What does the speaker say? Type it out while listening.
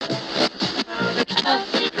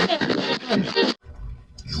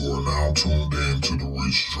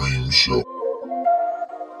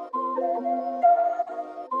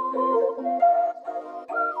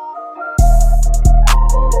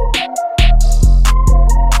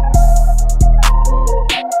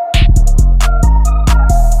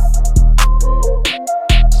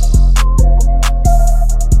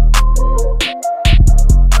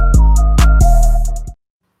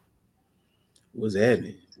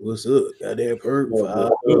What's up? Got that perk What's five.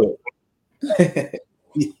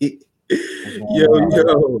 Yo,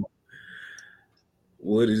 yo.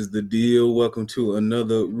 What is the deal? Welcome to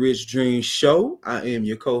another Rich Dream show. I am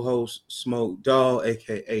your co-host, Smok3og,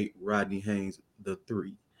 aka Rodney Haynes the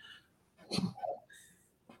Three.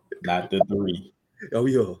 Not the three. Oh,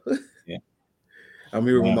 yo. Yeah. I'm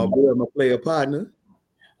here with my boy, my player partner.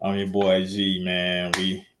 I'm your boy G, man.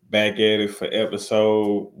 We back at it for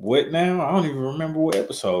episode what now? I don't even remember what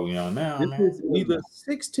episode we on now, This man. is either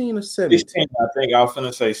 16 or 17. 16, I think I was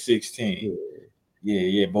finna say 16.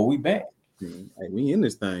 Yeah, but we back. Hey, we in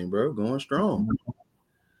this thing, bro. Going strong.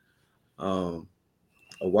 A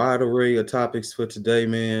wide array of topics for today,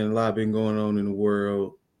 man. A lot been going on in the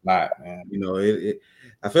world. Lot, man. You know,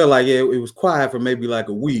 I felt like it was quiet for maybe like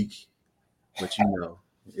a week, but you know,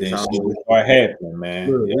 it's always what happened, man.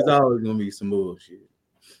 It's always gonna be some bullshit.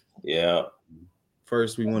 Yeah.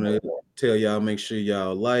 First, we want to tell y'all, make sure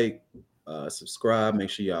y'all like, subscribe,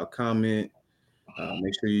 make sure y'all comment,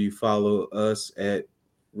 make sure you follow us at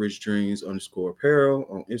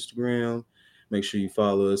RichDreams_apparel on Instagram. Make sure you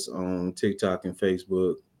follow us on TikTok and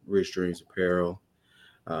Facebook, Rich Dreams Apparel.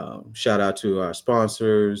 Shout out to our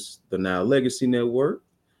sponsors, the Now Legacy Network.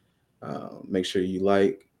 Make sure you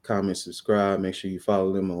like, comment, subscribe. Make sure you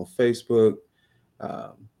follow them on Facebook.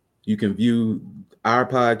 You can view our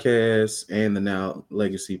podcast and the Now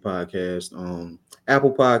Legacy podcast on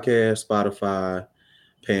Apple Podcasts, Spotify,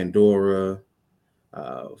 Pandora,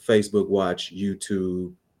 Facebook Watch,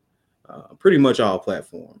 YouTube, pretty much all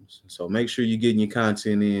platforms. So make sure you're getting your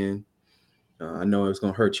content in. I know it's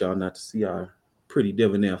going to hurt y'all not to see our pretty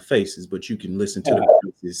debonair faces, but you can listen to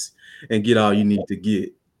the faces and get all you need to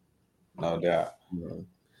get. No doubt.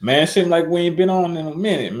 Man, it seems like we ain't been on in a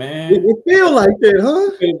minute, man. It feel like that,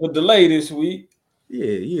 huh? Bit of a delay this week.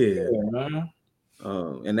 Yeah, man.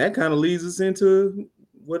 And that kind of leads us into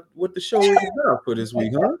what the show is about for this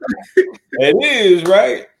week, huh? It is,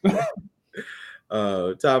 right?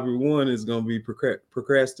 Topic one is gonna be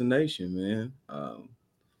procrastination, man.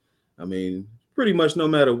 I mean, pretty much no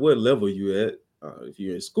matter what level you're at, if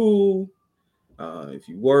you're in school, if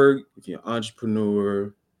you work, if you're an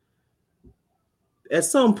entrepreneur, at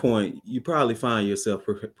some point you probably find yourself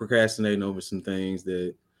procrastinating over some things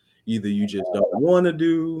that either you just don't want to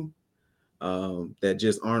do, that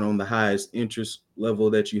just aren't on the highest interest level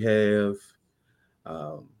that you have.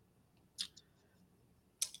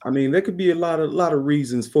 I mean, there could be a lot of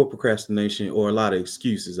reasons for procrastination, or a lot of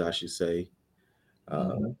excuses, I should say.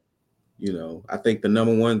 You know, I think the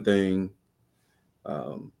number one thing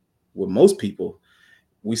with most people,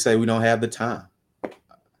 we say we don't have the time.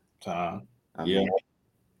 I mean,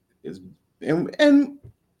 and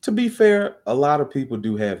to be fair, a lot of people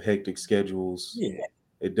do have hectic schedules. Yeah.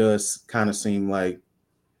 It does kind of seem like,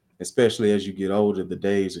 especially as you get older, the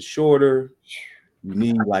days are shorter. You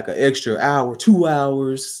need like an extra hour, 2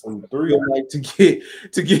 hours, 3 like to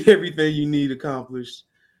get everything you need accomplished,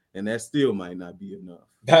 and that still might not be enough.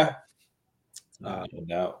 No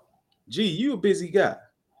doubt. Gee, you a busy guy.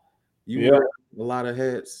 You wear a lot of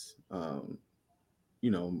hats.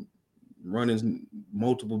 You know, running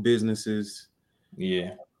multiple businesses.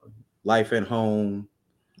 Yeah. Life at home.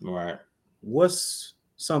 Right. What's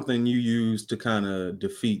something you use to kind of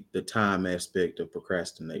defeat the time aspect of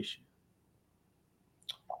procrastination?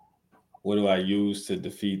 What do I use to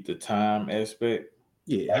defeat the time aspect?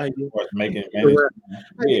 Yeah, how you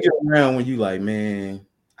get around when you like, man,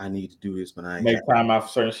 I need to do this, but I ain't make time out for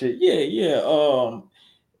certain shit. Yeah.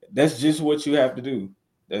 That's just what you have to do.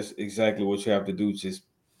 That's exactly what you have to do. Just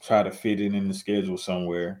try to fit it in the schedule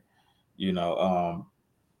somewhere, you know.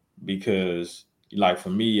 Because like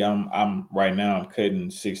for me, I'm right now I'm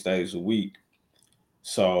cutting 6 days a week.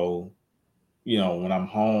 So, you know, when I'm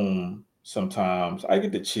home, sometimes I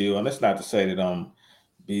get to chill. And that's not to say that I'm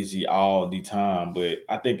busy all the time, but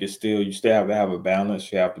I think it's still, you still have to have a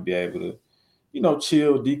balance. You have to be able to, you know,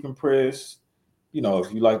 chill, decompress. You know,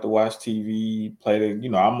 if you like to watch TV, play the, you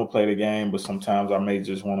know, I'm gonna play the game, but sometimes I may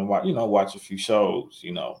just want to watch, you know, watch a few shows,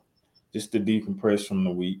 you know, just to decompress from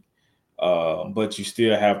the week. But you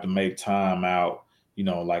still have to make time out, you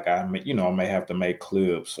know, like I may have to make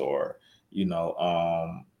clips, or, you know,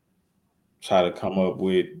 try to come up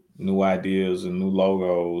with new ideas and new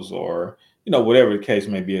logos, or, you know, whatever the case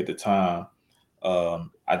may be at the time.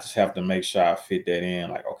 I just have to make sure I fit that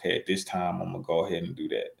in. Like, okay, at this time, I'm going to go ahead and do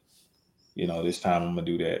that. You know, this time I'm going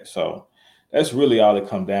to do that. So that's really all it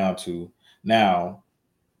comes down to. Now,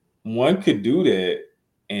 one could do that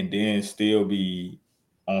and then still be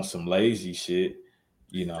on some lazy shit.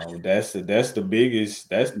 You know, that's the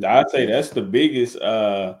biggest, I'd say that's the biggest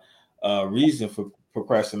reason for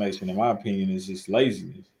procrastination, in my opinion, is just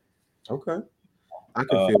laziness. Okay, I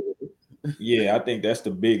can Uh, feel it. yeah, I think that's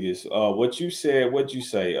the biggest. What you said, what you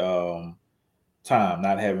say, time,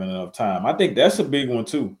 not having enough time. I think that's a big one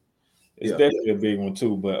too. It's Yeah, definitely a big one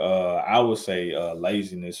too. But I would say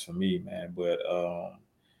laziness for me, man. But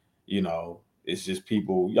you know, it's just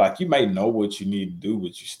people like you may know what you need to do,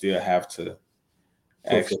 but you still have to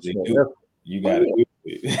put forth actually that do. effort. You Oh got to do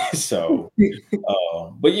it. So,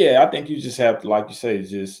 but yeah, I think you just have to, like you say, it's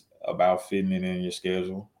just about fitting it in your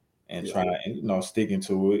schedule and yeah, trying, sticking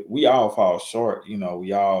to it. We all fall short.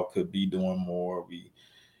 We all could be doing more. We,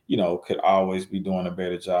 could always be doing a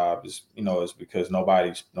better job. It's because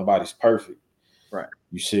nobody's perfect. right.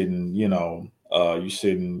 You shouldn't, you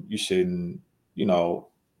shouldn't, you know,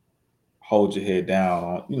 hold your head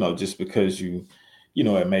down on, just because it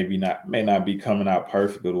may not be coming out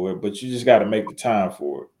perfect or whatever, but you just got to make the time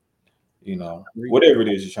for it. Agree. Whatever it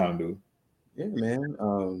is you're trying to do. Yeah,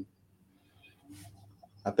 man.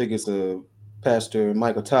 I think it's a Pastor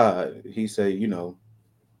Michael Todd. He say,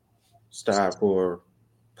 strive for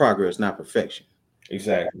progress, not perfection.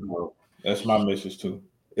 Exactly. You know, That's my message too.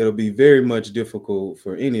 it'll be very much difficult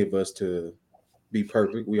for any of us to be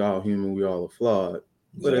perfect. We all human. We all are flawed.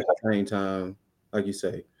 But at Exactly. the same time, like you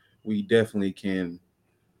say, we definitely can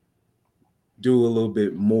do a little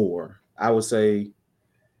bit more. I would say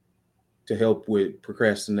to help with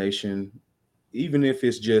procrastination, even if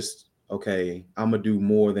it's just okay, I'm gonna do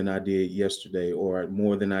more than I did yesterday or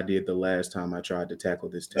more than I did the last time I tried to tackle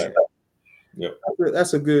this task. Exactly. Yep.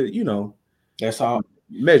 That's a good, That's all.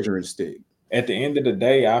 measuring stick. At the end of the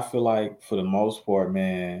day, I feel like for the most part,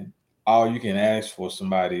 man, all you can ask for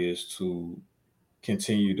somebody is to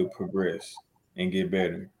continue to progress and get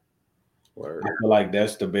better. Word. I feel like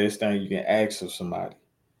that's the best thing you can ask of somebody.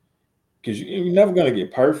 Because you're never going to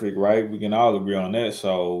get perfect, right? We can all agree on that.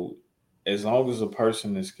 So as long as a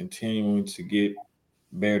person is continuing to get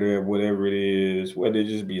better at whatever it is, whether it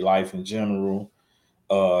just be life in general,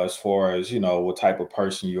 as far as what type of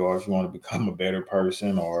person you are, if you want to become a better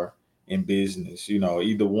person or in business,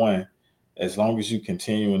 either one, as long as you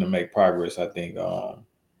continuing to make progress, I think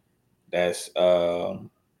that's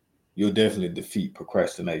you'll definitely defeat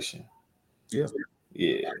procrastination. Yeah.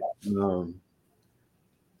 Yeah. Um,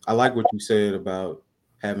 I like what you said about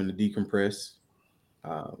having to decompress.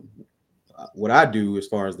 Um, what I do as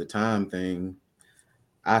far as the time thing,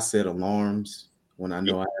 I set alarms when I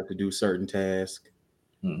know I have to do certain tasks.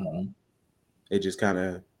 Hmm. It just kind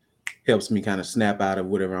of helps me kind of snap out of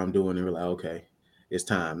whatever I'm doing and be like, okay, it's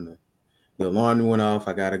time. The alarm went off.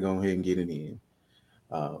 I got to go ahead and get it in.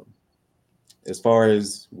 Um, as far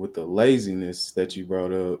as with the laziness that you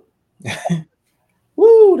brought up,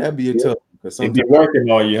 woo, that'd be a tough because It be sometimes, working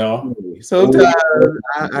on you, huh? sometimes Ooh,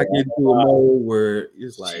 I get into a mode where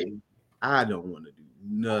it's like I don't want to do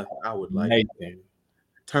nothing. I would like Nathan,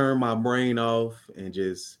 turn my brain off and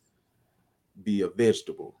just be a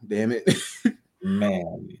vegetable. Damn it.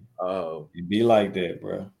 man, uh, it be like that,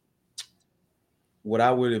 bro. what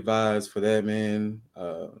I would advise for that, man,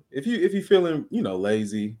 if you feeling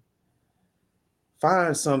lazy,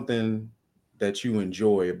 find something that you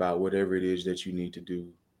enjoy about whatever it is that you need to do,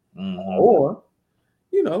 Hmm. or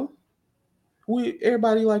you know we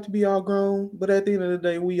everybody like to be all grown, but at the end of the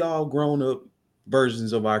day, we all grown up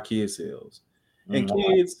versions of our kid selves, and Hmm.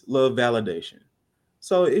 kids love validation.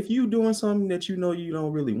 So if you doing something that you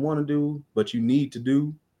don't really want to do, but you need to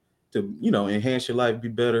do to enhance your life, be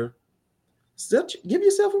better, give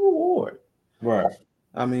yourself a reward. Right.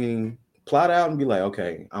 I mean, plot out and be like,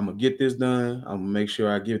 okay, I'm gonna get this done. I'm gonna make sure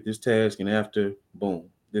I get this task, and after, boom,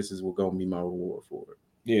 this is what gonna be my reward for it.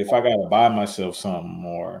 Yeah, if I gotta buy myself something,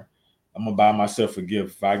 or I'm gonna buy myself a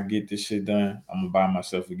gift. If I can get this shit done, I'm gonna buy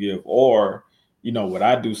myself a gift. Or, what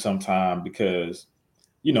I do sometime, because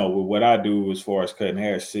with what I do as far as cutting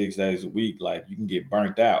hair 6 days a week, like you can get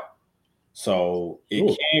burnt out. So it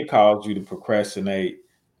Sure. can cause you to procrastinate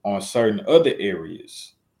on certain other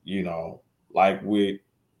areas, you know, like with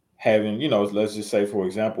having, let's just say, for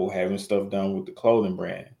example, having stuff done with the clothing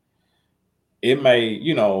brand. It may,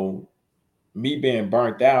 me being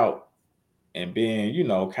burnt out and being,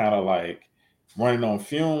 kind of like running on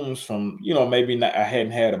fumes from, maybe not, I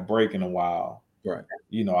hadn't had a break in a while. Right.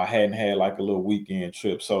 I hadn't had like a little weekend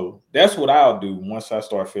trip. So that's what I'll do once I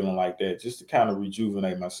start feeling like that, just to kind of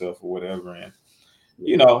rejuvenate myself or whatever. And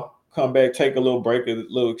Yeah. come back, take a little break, a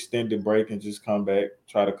little extended break, and just come back,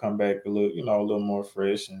 try to come back a little, a little more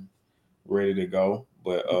fresh and ready to go.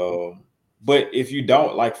 But if you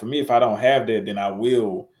don't, like for me, if I don't have that, then I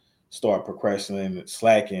will start procrastinating,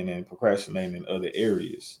 slacking, and procrastinating in other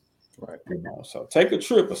areas. Right. So take a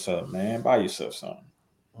trip or something, man. Buy yourself something.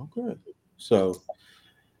 Okay. So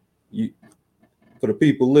you For the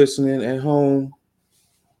people listening at home,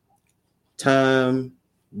 time,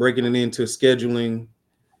 breaking it into scheduling,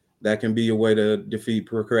 that can be a way to defeat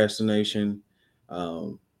procrastination.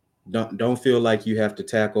 Um, don't feel like you have to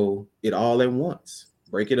tackle it all at once.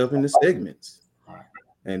 Break it up into segments, Right.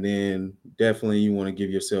 and then definitely you want to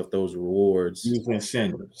give yourself those rewards. Use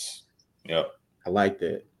incentives. Yep. I like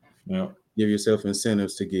that. Yep. Give yourself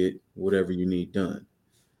incentives to get whatever you need done.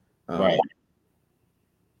 Right. Um,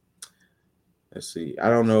 let's see. I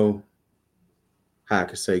don't know how I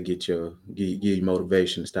could say give you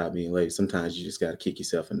motivation to stop being late. Sometimes you just got to kick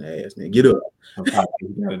yourself in the ass, man. Get up. Sometimes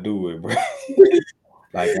you gotta do it, bro.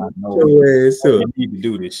 Like I know Get your ass up. you need to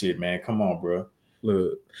do this shit, man. Come on, bro.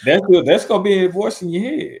 Look, That's good. That's gonna be a voice in your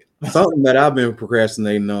head. something that I've been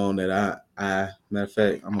procrastinating on that I matter of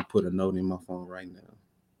fact, I'm gonna put a note in my phone right now.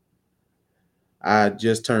 I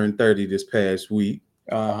just turned 30 this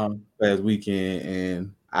Uh-huh. past weekend,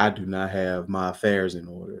 and I do not have my affairs in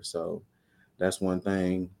order. So that's one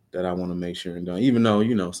thing that I want to make sure and done. Even though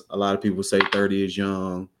a lot of people say 30 is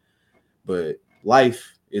young, but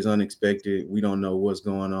life is unexpected. We don't know what's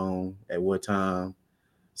going on at what time.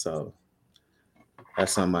 So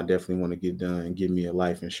that's something I definitely want to get done. Give me a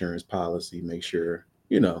life insurance policy. Make sure,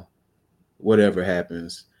 whatever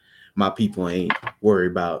happens, my people ain't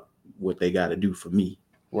worried about what they got to do for me.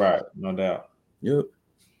 Right, no doubt. Yep.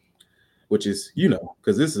 Which is,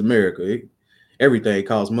 because this is America. Everything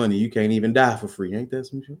costs money. You can't even die for free. Ain't that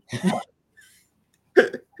some shit?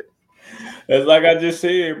 That's like I just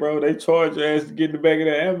said, bro. They charge your ass to get in the back of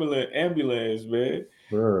the ambulance, man.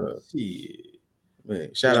 Bruh. Shit.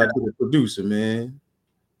 Man, shout out to the producer, man.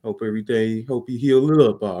 Hope he healed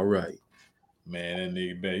up all right. Man, that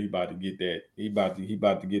nigga, man, he about to get that. He about to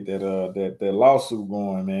get that lawsuit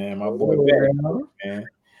going, man. My boy back, man.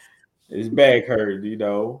 His back hurt,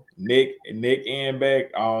 neck and back.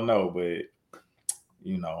 I don't know, but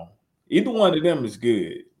you know, either one of them is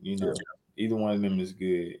good. Yeah. Either one of them is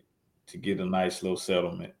good to get a nice little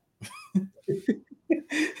settlement.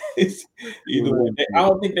 It's either way. I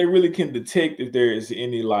don't think they really can detect if there is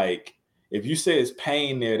any like. If you say it's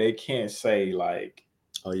pain there, they can't say like.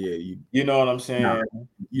 Oh yeah, You know what I'm saying? you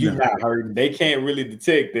You're know. not hurting. They can't really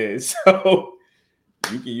detect that. So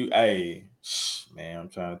hey, man, I'm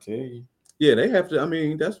trying to tell you. Yeah, they have to. I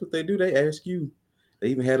mean, that's what they do. They ask you. They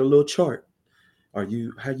even had a little chart. How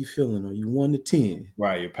you feeling? Are you 1 to 10?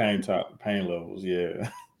 Right, your pain levels, yeah.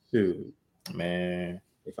 Dude, Man,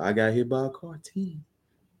 if I got hit by a car, 10.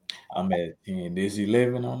 I'm at 10. There's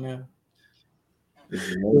 11 on there. Is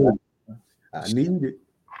Dude, I need it.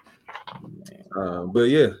 But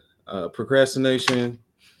yeah, procrastination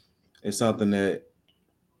is something that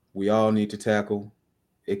we all need to tackle.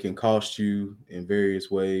 It can cost you in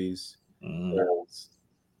various ways. Mm-hmm.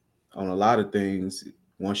 On a lot of things,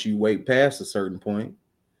 once you wait past a certain point,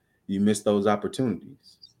 you miss those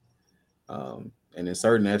opportunities. And in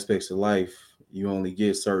certain aspects of life, you only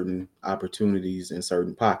get certain opportunities in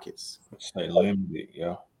certain pockets. Stay limited,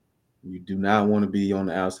 yeah. You do not want to be on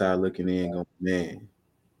the outside looking in, going, man,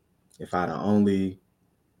 if I'd have only,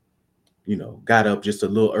 got up just a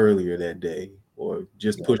little earlier that day or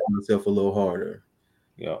just Yeah. pushed myself a little harder.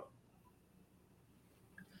 Yeah.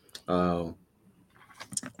 Um,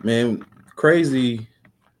 man, crazy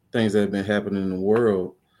things that have been happening in the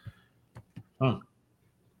world. Hmm.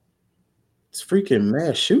 It's freaking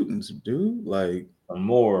mass shootings, dude. Like,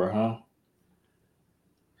 More, huh?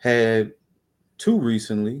 had two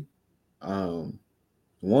recently. Um,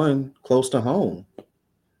 one close to home.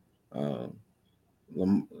 Um,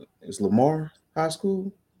 is Lamar High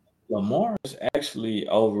School? Lamar is actually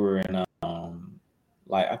over in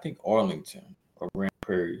like I think Arlington or Grand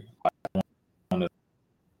Prairie,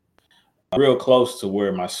 real close to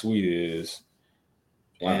where my suite is.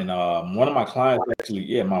 Wow. And one of my clients actually,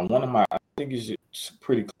 yeah, my one of my I think it's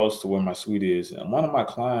pretty close to where my suite is. And one of my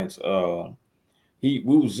clients, we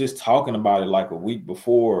was just talking about it like a week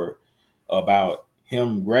before about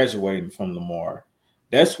him graduating from Lamar.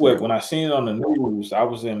 That's what when I seen it on the news, I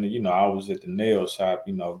was I was at the nail shop,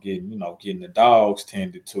 getting the dogs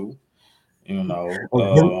tended to, you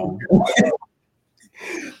know.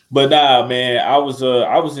 But nah, man, I was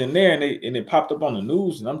in there and it popped up on the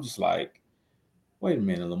news and I'm just like, wait a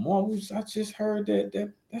minute, Lamar, I just heard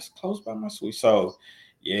that's close by my suite. So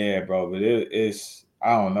yeah, bro, but it's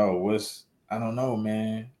I don't know,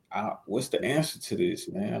 man. What's the answer to this,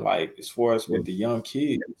 man? Like as far as with the young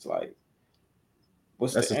kids, like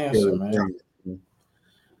what's That's the a answer, scary man? thing.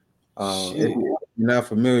 If Shit. you're not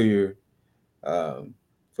familiar,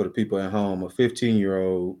 for the people at home, a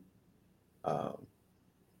 15-year-old um,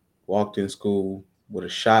 walked in school with a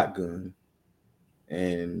shotgun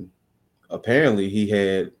and apparently he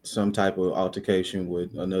had some type of altercation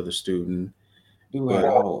with another student, Do but I?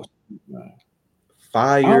 Oh, man.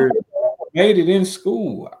 I don't fired. think they ever made it in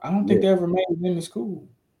school. I don't think Yeah. they ever made it into school.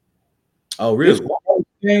 Oh, This really? first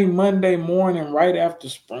thing Monday morning, right after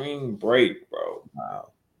spring break, bro.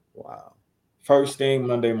 Wow. Wow. First thing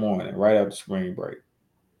Monday morning, right after spring break.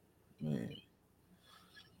 Man.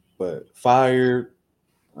 But fired,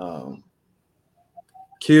 um,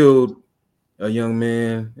 killed a young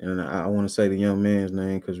man, and I want to say the young man's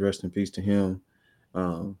name because rest in peace to him,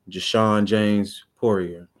 Jashawn James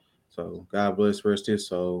Poirier. So God bless, rest his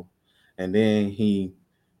soul. And then he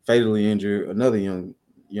fatally injured another young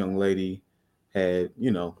lady, had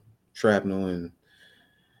shrapnel and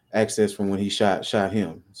access from when he shot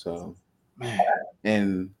him. So, Man,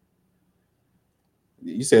 and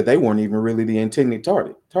you said they weren't even really the intended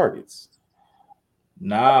targets.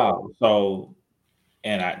 nah. So,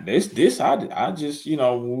 and I just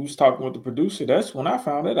when we was talking with the producer, that's when I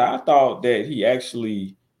found it. I thought that he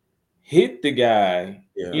actually hit the guy,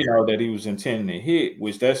 Yeah. that he was intending to hit.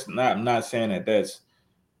 Which that's not. I'm not saying that that's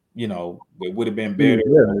it would have been Any better.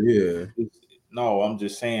 better, yeah. No, I'm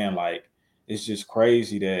just saying like it's just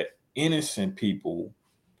crazy that innocent people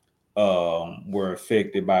were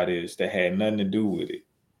affected by this that had nothing to do with it.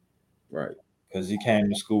 Right. Because he came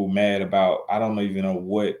to school mad about I don't even know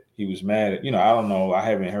what he was mad at. I don't know. I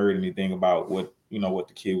haven't heard anything about what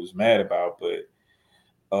the kid was mad about,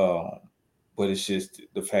 um, but it's just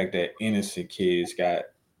the fact that innocent kids got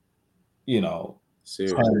you know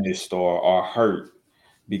Seriously. punished or are hurt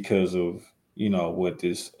because of what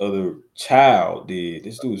this other child did.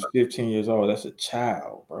 This dude's 15 years old. That's a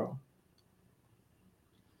child, bro.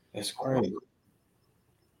 That's crazy.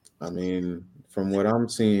 I mean, from what I'm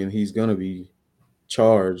seeing, he's gonna be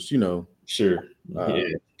charged. Sure. Uh,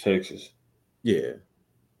 Yeah. Texas. yeah,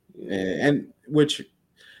 Yeah. and which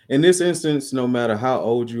in this instance, no matter how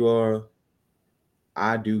old you are,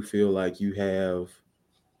 I do feel like you have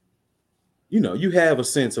a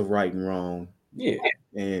sense of right and wrong, Yeah.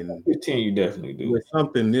 and 15, you definitely do. with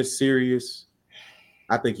something this serious,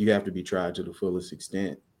 I think you have to be tried to the fullest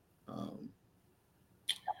extent. Um,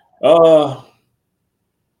 Uh,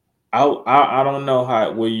 I don't know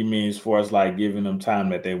what you mean as far as like giving them time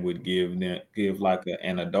that they would give like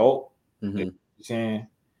an adult. Is mhm. what you're saying.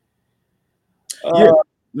 Yeah, Uh,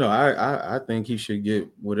 no, I think he should get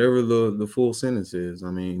whatever the full sentence is.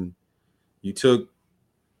 I mean, you took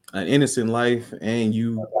an innocent life, and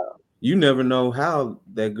you never know how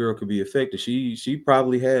that girl could be affected. She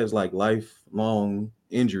probably has like lifelong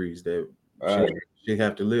injuries that she right. she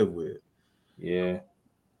have to live with. Yeah.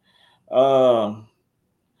 Um,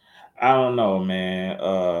 I don't know, man.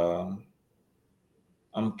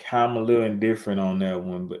 I'm kind of a little indifferent on that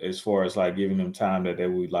one, but as far as like giving them time that they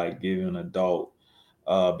would like give an adult,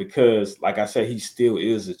 because like I said, he still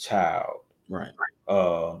is a child. Right.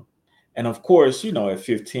 Um, and of course, at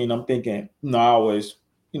 15, I'm thinking, I always,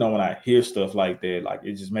 when I hear stuff like that, like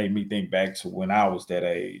it just made me think back to when I was that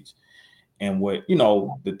age and what,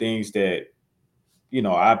 the things that,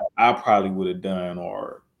 I probably would have done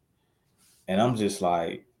and I'm just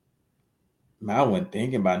like, man, I wasn't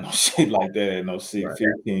thinking about no shit like that at no Right.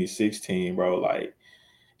 15, 16, bro. Like,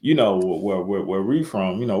 where we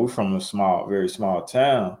from, we're from a small, very small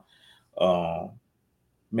town. Um,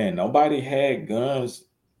 man, nobody had guns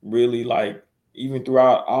really like even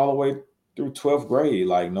throughout all the way through 12th grade.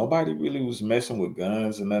 Like nobody really was messing with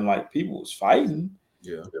guns and then like people was fighting.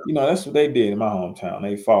 Yeah. That's what they did in my hometown.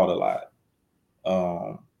 They fought a lot.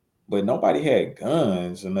 Um, but nobody had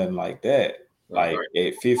guns and nothing like that. Right. Like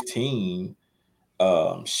at 15,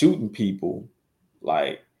 shooting people,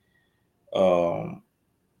 like um,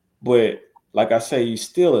 but like I say, he's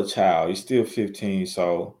still a child. He's still 15,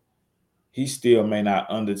 so he still may not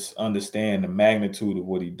understand the magnitude of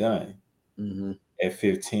what he done Hmm. at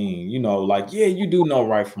 15. Like yeah, you do know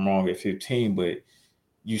right from wrong at 15, but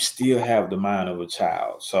you still have the mind of a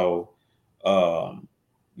child. So, um,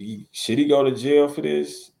 should he go to jail for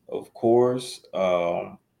this? Of course,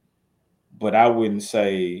 but I wouldn't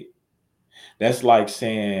say that's like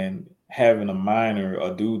saying having a minor,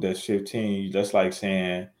 a dude that's 15. That's like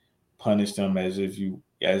saying punish them as if you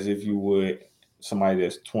would somebody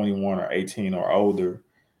that's 21 or 18 or older,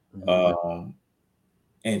 Hmm. um,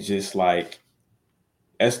 and just like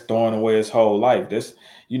that's throwing away his whole life. This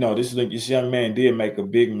young man did make a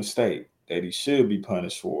big mistake that he should be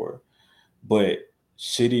punished for, but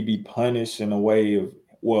should he be punished in a way of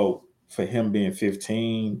for him being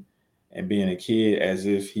 15 and being a kid as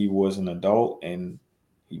if he was an adult and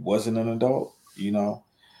he wasn't an adult.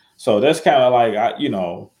 So that's kind of like I If I you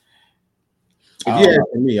don't know.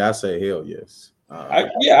 ask me, I say hell yes.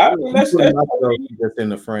 Yeah, I mean I'm putting that's myself just in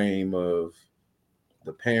the frame of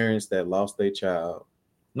the parents that lost their child.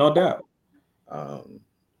 no doubt. Um,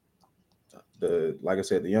 the like I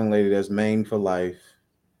said, the young lady that's maimed for life.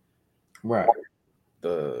 Right,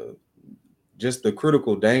 The just the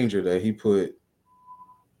critical danger that he put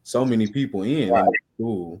so many people in right, the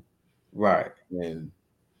school. right. And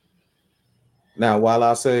now, while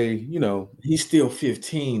I say, He's still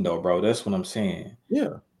 15 though, bro. That's what I'm saying. yeah,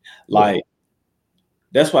 yeah, Like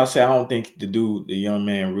that's why I say I don't think the young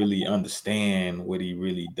man, really understand what he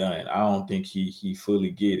really done. I don't think he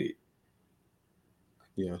fully get it.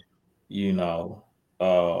 yeah, You know.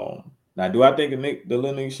 Now, do I think the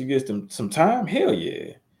little nigga should get some time? Hell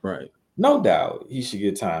yeah, right. no doubt he should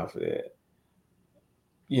get time for that.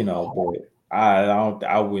 But I don't.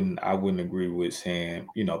 I wouldn't agree with saying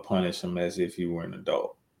punish him as if he were an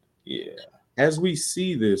adult. Yeah. As we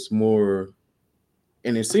see this more,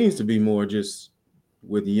 and it seems to be more just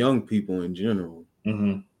with young people in general.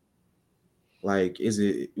 Hmm. Like, is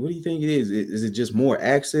it? What do you think it is? Is it just more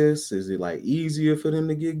access? Is it like easier for them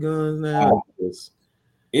to get guns now?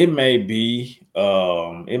 It may be.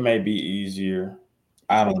 It may be easier.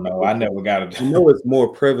 I don't know. I never got it. I know it's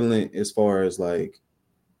more prevalent as far as like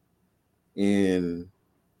in,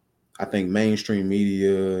 I think, mainstream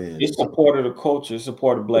media and It's a part of the culture. It's a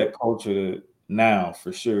part of black culture now,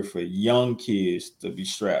 for sure, for young kids to be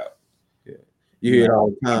strapped. yeah. You You hear it all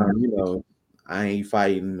know, the time. I ain't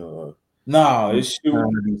fighting or no, I'm it's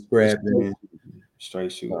trying shooting. to be It's straight scrapping. shooting.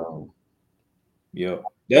 Straight shooting. Um, Yep.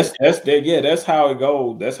 but That's that. Yeah, that's how it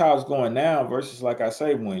goes. That's how it's going now. Versus, like I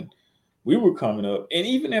say, when we were coming up, and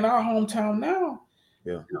even in our hometown now,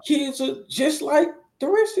 yeah, kids are just like the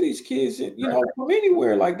rest of these kids. right. From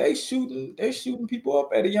anywhere, like they shooting people up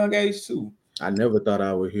at a young age too. I never thought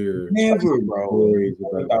I would hear Never, bro. stories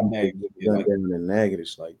Never about thought people Meg would getting get gunned like. down in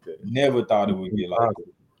Natchitoches like that. Never thought it would It's get like.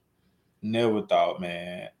 impossible. Never thought,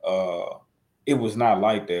 man. It was not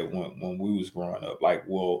like that when we was growing up. Like,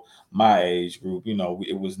 well, my age group,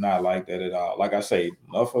 it was not like that at all. Like I say,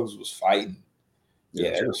 motherfuckers was fighting. Yeah,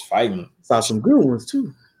 Yeah, it was fighting saw some good ones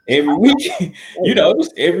too. every weekend. Oh, It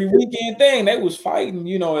was every weekend thing. They was fighting,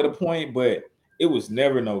 at a point, but it was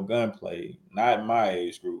never no gunplay. Not in my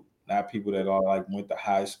age group. Not people that all like went to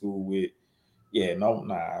high school with. Yeah, no,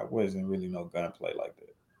 nah, it wasn't really no gunplay like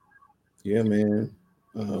that. yeah, man.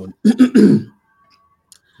 Um,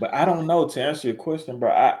 But I don't know, to answer your question,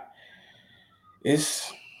 bro.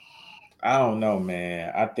 It's I don't know,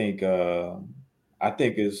 man. I think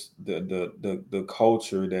it's the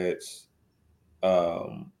culture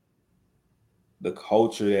um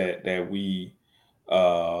that we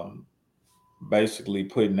um basically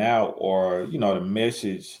putting out, or the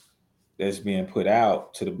message that's being put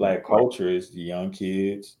out to the black culture is the young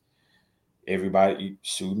kids, everybody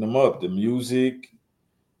shooting them up, the music,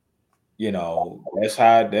 that's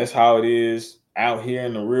how it is out here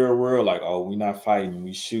in the real world. Like, oh, we not fighting,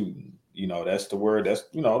 we shooting. That's the word. That's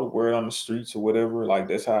the word on the streets or whatever. Like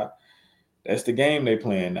that's the game they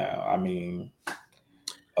playing now. I mean,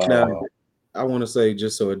 now, uh, I want to say,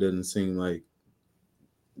 just so it doesn't seem like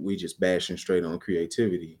we just bashing straight on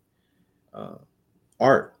creativity, uh,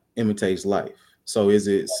 art imitates life. So is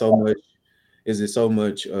it so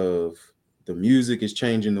much of the music is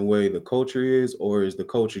changing the way the culture is, or is the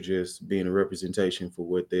culture just being a representation for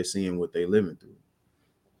what they're seeing, what they're living through?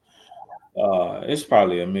 it's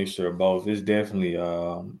probably a mixture of both. It's definitely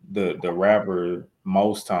the rapper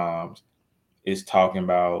most times is talking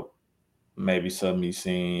about maybe something he's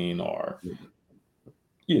seen, or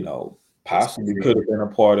you know possibly could have been a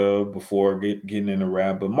part of before getting in the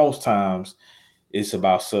rap. But most times it's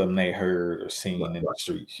about something they heard or seen in the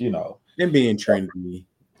streets. And being trendy.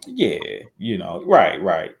 Yeah, right,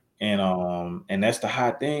 right. And that's the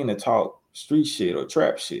hot thing, to talk street shit or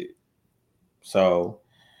trap shit. So,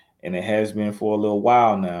 and it has been for a little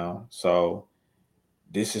while now. So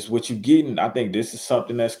this is what you're getting. I think this is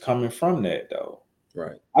something that's coming from that, though.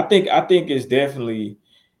 Right. I think it's definitely,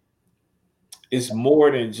 it's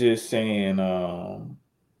more than just saying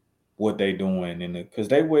what they doing, and because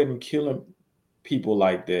they wasn't killing people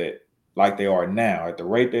like that, like they are now, at the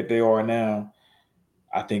rate that they are now.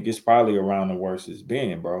 I think it's probably around the worst it's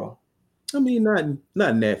been, bro. I mean, not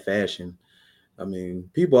in that fashion. I mean,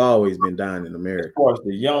 people always been dying in As America. far as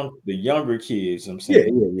the younger kids, I'm Yeah,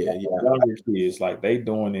 saying, yeah, yeah, the yeah. younger kids, like they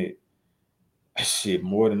doing it shit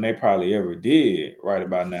more than they probably ever did right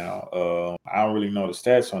about now. I don't really know the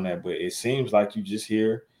stats on that, but it seems like you just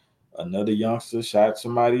hear another youngster shot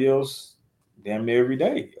somebody else damn near every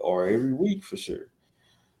day or every week for sure.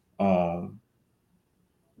 Um,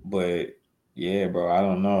 but yeah, bro, I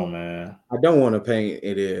don't know, man. I don't want to paint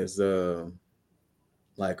it as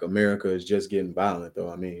like America is just getting violent,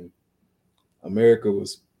 though. I mean, America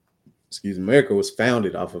was, America was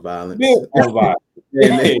founded off of violence, Built on violence.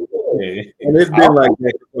 and it's been like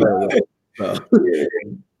that for quite a while. So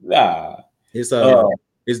Nah. it's Uh,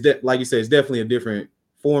 like you said, it's definitely a different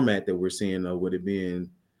format that we're seeing though, with it being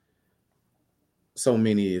so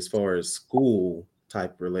many as far as school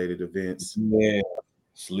type related events, yeah,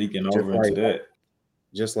 it's leaking just over like into that.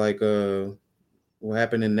 just like what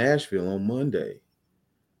happened in Nashville on Monday.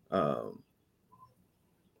 Um,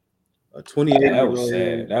 a 28 Man, that year was old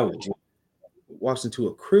sad. That was walks into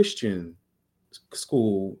a Christian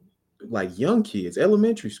school, like young kids,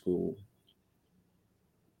 elementary school,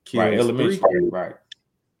 right. kills three Elementary. kids Right.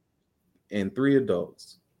 and three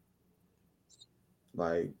adults.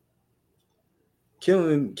 Like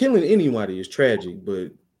killing anybody is tragic,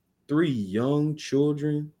 but three young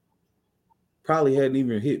children probably hadn't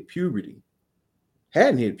even hit puberty.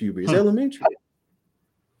 Hadn't hit puberty. It's Hmm. elementary.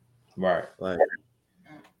 Right. Like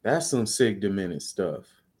that's some sick, demented stuff.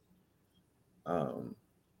 Um,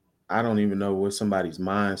 I don't even know what somebody's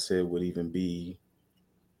mindset would even be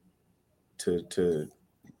to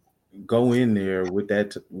go in there with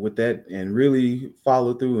that and really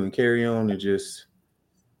follow through and carry on, and just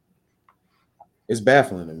it's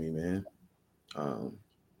baffling to me, man. Um,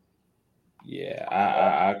 Yeah.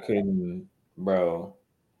 I couldn't, bro.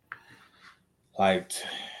 Like,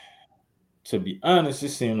 to be honest, it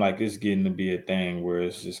seemed like it's getting to be a thing where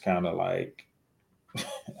it's just kind of like,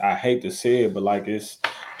 I hate to say it, but like it's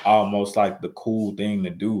almost like the cool thing to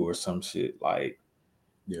do or some shit. Like,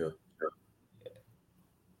 yeah,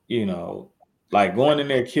 you know, like going in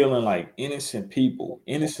there killing like innocent people,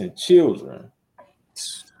 innocent children.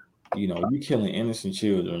 You killing innocent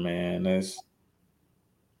children, man. it's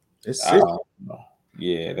I sick. don't know.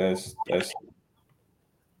 Yeah, that's You-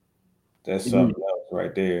 something else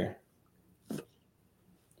right there.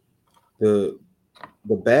 The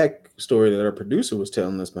the backstory that our producer was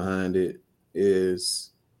telling us behind it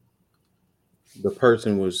is the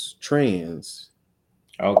person was trans,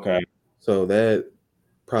 Okay. so that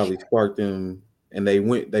probably sparked them, and they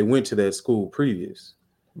went to that school previous.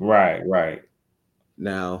 Right, right,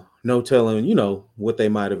 Now, no telling, what they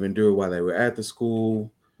might have endured while they were at the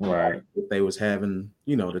school, right, if they was having,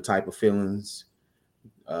 the type of feelings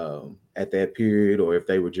at that period, or if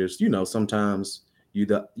they were just, sometimes you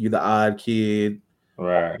the odd kid,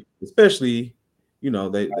 right. especially, they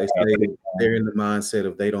say they're in the mindset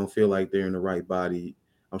of they don't feel like they're in the right body.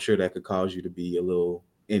 I'm sure that could cause you to be a little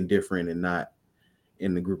indifferent and not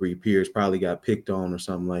in the group of your peers. Probably got picked on or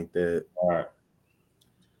something like that. Right.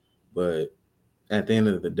 But at the end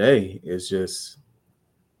of the day, it's just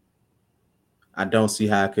I don't see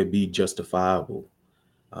how it could be justifiable.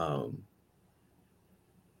 Um,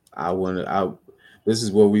 I want to. I This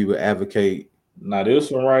is what we would advocate. Now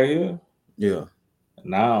this one right here. Yeah.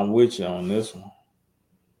 Now I'm with you on this one.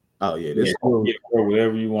 Oh yeah. Yeah, This school. give her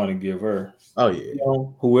whatever you want to give her. Oh yeah.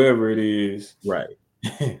 Whoever it is. Right.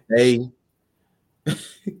 They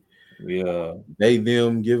Yeah.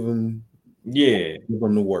 them Yeah. give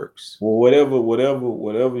them the works. Well,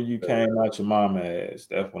 whatever you came out your mama as,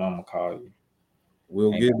 that's what I'm gonna call you. Ain't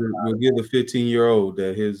We'll give the 15-year-old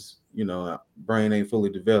that his brain ain't fully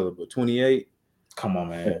developed, but 28, come on,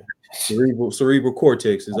 man. cerebral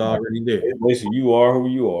cortex is already there. Listen, you are who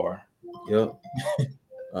you are. Yep.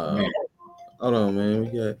 Uh, Man. Hold on, man.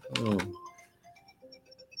 We got. Hold on.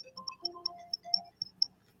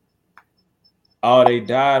 Oh, they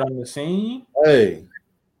died on the scene. Hey,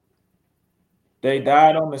 They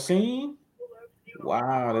died on the scene.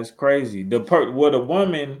 Wow, that's crazy. The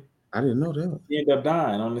woman I didn't know that. ended up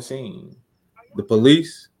dying on the scene. The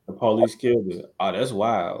police. The police killed her. Oh, that's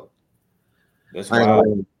wild. That's I ain't wild.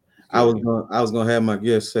 gonna, I was gonna have my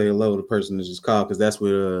guest say hello to the person that just called, because that's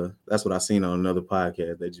what I seen on another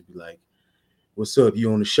podcast. They just be like, "What's up?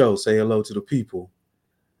 You on the show? Say hello to the people."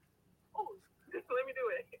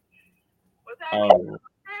 Oh,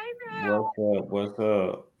 what's up? What's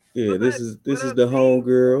up? Yeah, this is the home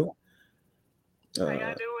girl.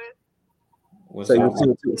 What's up?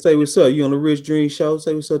 Say what's up. You on the Rich Dream Show?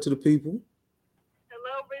 Say what's up to the people.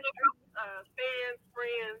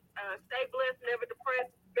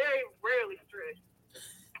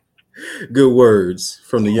 Good words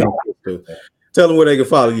from the young sister. Tell them where they can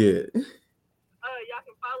follow you at.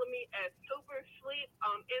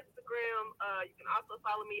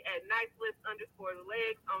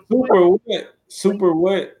 Super what? Super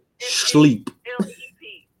what? Sleep.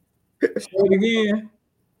 Say it again.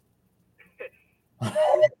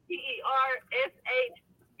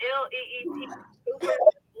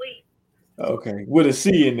 Okay, with a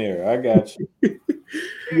C in there. I got you.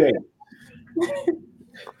 Yeah.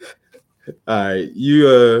 All right,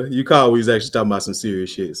 you called. We was actually talking about some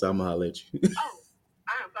serious shit, so I'm gonna holler at you. Oh,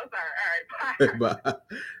 I am so sorry. All right, bye. Bye.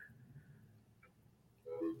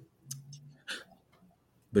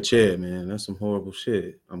 But yeah, man, that's some horrible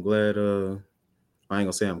shit. I'm glad. I ain't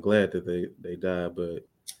gonna say I'm glad that they died, but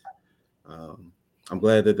um, I'm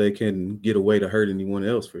glad that they can get away to hurt anyone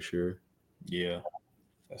else for sure. Yeah,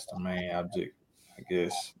 that's the main object, I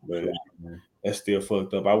guess. But For sure, that's still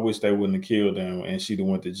fucked up. I wish they wouldn't have killed him and she'd have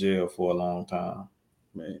went to jail for a long time.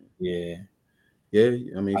 man. Yeah, Yeah,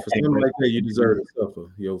 I mean, I for think something like that, you deserve that's, to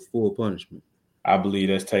suffer your full punishment. I believe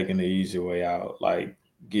that's taking the easy way out, like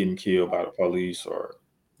getting killed by the police or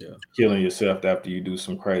Yeah, killing yourself after you do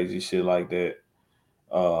some crazy shit like that.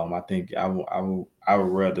 I think I would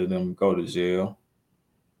rather them go to jail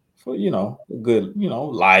for a good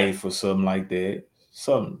life or something like that.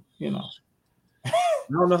 Something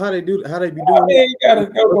I don't know how they do how they be I doing mean, you gotta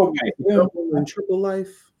go it. pay them. Double and triple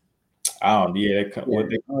life. I don't. Yeah, Yeah, what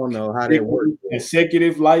they I don't know how that works.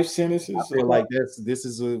 consecutive life I sentences or feel something. like this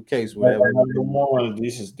is a case where Like that one would of them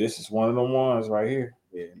ones. This is one of them ones right here.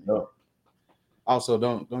 yeah, man. Yep. Also,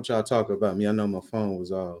 don't y'all talk about me. I know my phone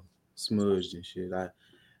was all smudged and shit.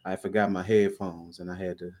 I forgot my headphones and I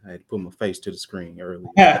had to put my face to the screen earlier.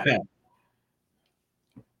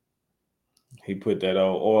 He put that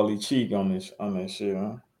old oily cheek on this shit,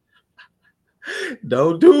 huh?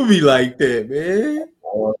 Don't do me like that, man.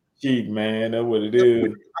 Oily cheek, man. That's what it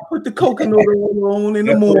is. I put the coconut oil on in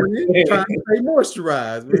the That's what morning, it trying is. to stay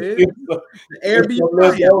moisturized, man. It's still, The air it's be still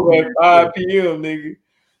left fire. over at 5 p.m., nigga.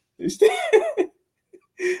 It's still,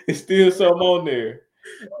 it's still something on there.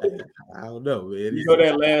 I don't know, man. You know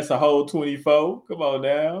that lasts a whole 24. Come on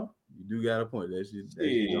now. You do got a point. That shit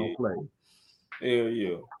don't Shit. play. Hell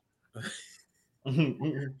yeah.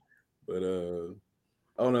 But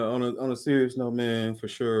on a serious note, man, for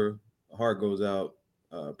sure, heart goes out.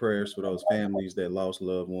 Prayers for those families that lost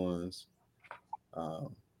loved ones.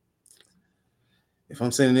 Um, if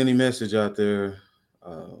I'm sending any message out there,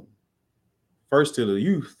 um, first to the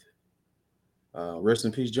youth, rest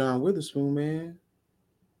in peace, John Witherspoon, man.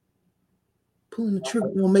 Pulling the trigger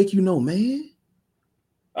don't make you no man.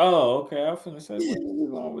 Oh, okay. I was finna say, Yeah, what is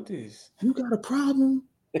wrong with this? you got a problem.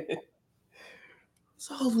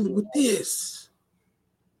 Solve it with this.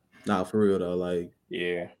 Nah, for real though. Like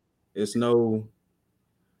Yeah. it's no,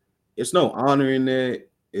 it's no honor in that.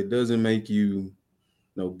 It doesn't make you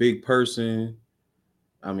no big person.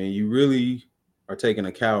 I mean, you really are taking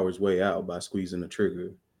a coward's way out by squeezing the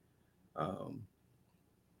trigger. Um,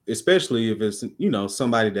 Especially if it's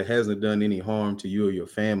somebody that hasn't done any harm to you or your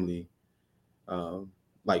family, um,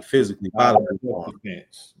 like physically Not bodily self harm.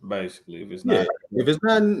 defense, basically. If it's Yeah, not, if it's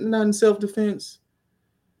not in self defense,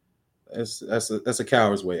 that's a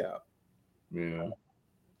coward's way out. yeah.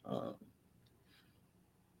 Um,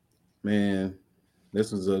 Man,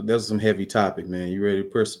 this is some heavy topic, man. You ready to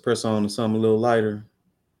press on to something a little lighter?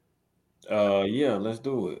 Yeah, let's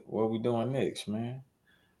do it. What we doing next, man?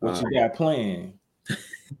 What Uh, you got planned?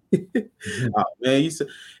 oh, man, you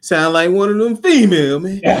sound like one of them female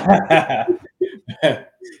man.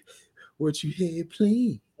 What you had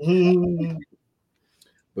planned?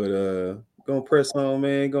 But gonna press on,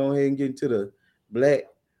 man. Go ahead and get into the black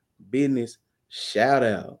business shout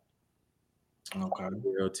out. Okay.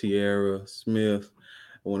 Girl Tiara Smith.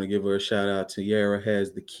 I want to give her a shout out. Tiara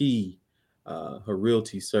has the key, her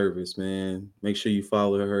realty service, man. Make sure you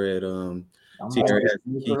follow her at I'm gonna Tiara has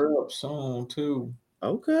the look key. her up soon too.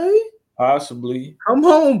 Okay. Possibly. Come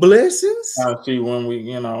home, blessings. I'll see when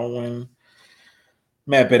when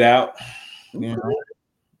map it out. You Okay. know?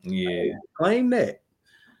 Yeah. Claim that.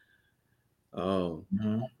 Um,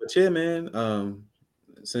 Mhm. but yeah, man.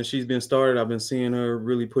 Since she's been started, I've been seeing her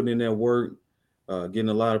really putting in that work, getting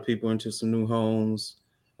a lot of people into some new homes.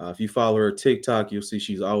 If you follow her TikTok, you'll see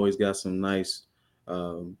she's always got some nice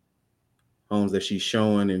um, homes that she's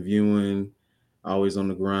showing and viewing. Always on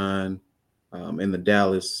the grind in the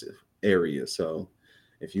Dallas area. So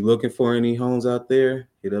if you're looking for any homes out there,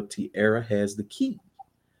 hit up Tiara has the key.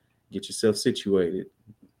 Get yourself situated.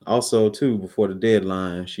 Also, too, before the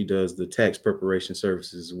deadline, she does the tax preparation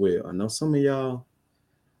services as well. I know some of y'all,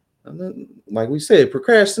 I know, like we said,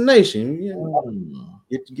 procrastination. Mm.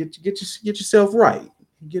 Get yourself right.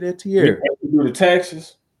 Get that You Tierra. do the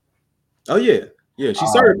taxes? Oh yeah, yeah.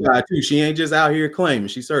 She's certified too. She ain't just out here claiming.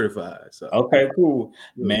 She's certified. So Okay, cool.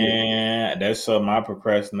 yeah. Man, that's something I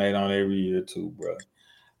procrastinate on every year too, bro.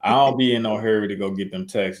 I don't be in no hurry to go get them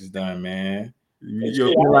taxes done, man. That You're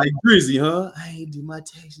shit, like Drizzy, huh? I ain't do my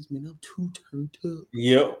taxes, man. I'm too turned up.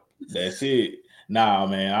 yep, that's it. Nah,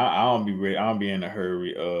 man, I don't be ready. I don't be in a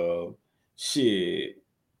hurry. Shit.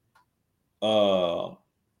 Uh,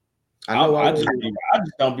 I know I just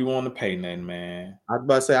don't be wanting to pay nothing, man. I was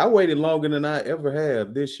about to say I waited longer than I ever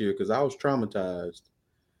have this year because I was traumatized.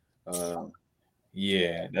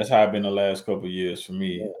 Yeah, that's how I've been the last couple of years for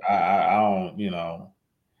me. I don't,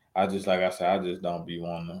 I just like I said, I just don't be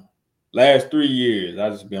wanting to. Last 3 years, I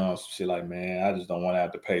just be on some shit like, man, I just don't want to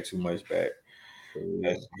have to pay too much back.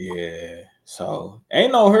 Yeah. So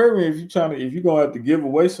ain't no hurry if you gonna have to give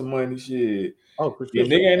away some money, shit. Oh, for Yeah,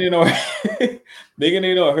 sure. nigga ain't in no nigga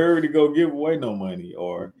ain't no hurry to go give away no money,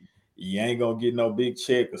 or you ain't gonna get no big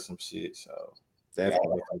check or some shit. So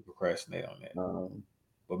Definitely. I procrastinate on that.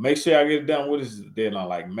 But make sure I get it done. What is the deadline?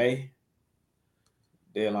 Like May?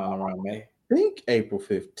 Deadline around May. I think April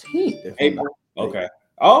 15th. April. Okay.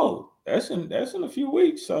 Oh, that's in a few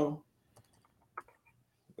weeks. So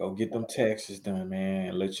go get them taxes done,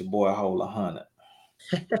 man. Let your boy hold 100.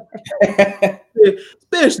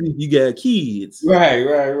 Especially if you got kids. Right.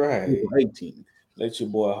 April 18th. Let your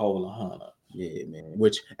boy hold 100. Yeah, man.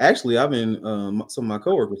 Which actually, I've been some of my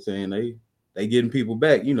coworkers saying they getting people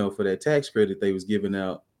back, for that tax credit they was giving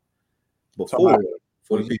out before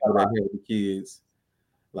for the people that had the kids.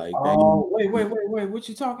 Like, wait. What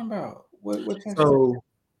you talking about? What tax credit? So,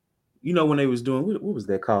 when they was doing what was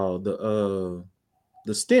that called? The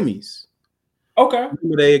stimmies. Okay.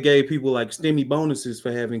 They gave people like stimmy bonuses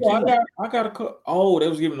for having kids. I got a oh, they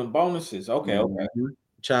was giving them bonuses. Okay.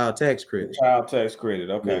 Child tax credit. Child tax credit.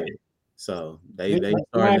 Okay. Yeah. So they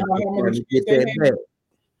started to get that back.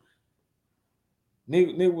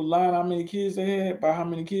 Nigga was lying how many kids they had, by how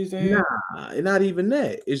many kids they had? Nah, not even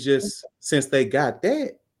that. It's just since they got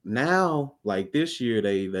that, now like this year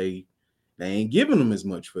they ain't giving them as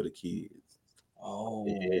much for the kids. Oh,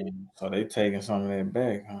 so they taking some of that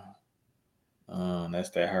back, huh?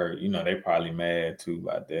 That's that hurt. They probably mad too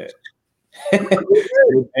about that. They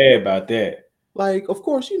mad about that. Like, of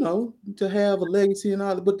course, to have a legacy and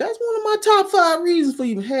all that, but that's one of my top 5 reasons for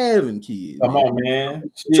even having kids. Come on, man.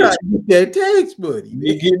 Try to get that tax money.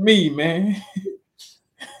 You get me, man.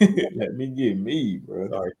 Let me get me, bro.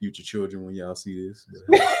 Sorry, future children, when y'all see this.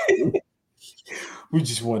 We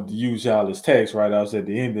just wanted to use y'all as tax write-offs at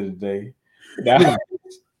the end of the day. Now,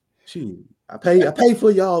 shoot, I pay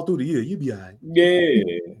for y'all through the year. You be all right. Yeah,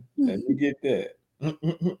 let me get that.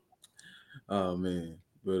 Oh man,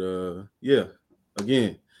 but yeah.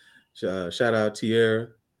 Again, shout out Tierra.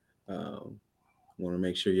 Want to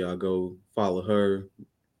make sure y'all go follow her.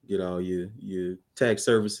 Get all your tax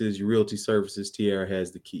services, your realty services. Tierra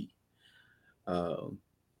has the key.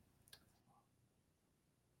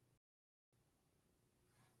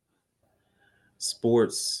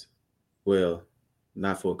 Sports, well,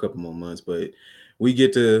 not for a couple more months, but we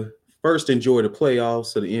get to first enjoy the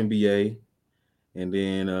playoffs of the NBA, and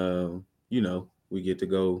then we get to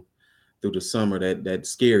go through the summer, that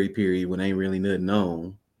scary period when ain't really nothing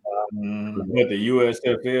on. But the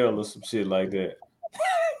USFL or some shit like that.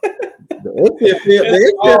 The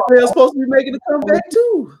XFL is supposed to be making a comeback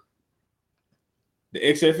too. The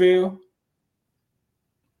XFL?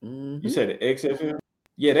 Mm-hmm. You said the XFL?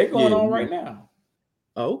 Yeah, they going on right now.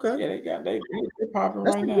 Oh, okay. Yeah, they're popping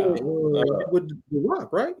right now. With The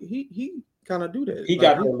Rock, right? He kind of do that. He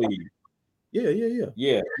got the lead. Yeah.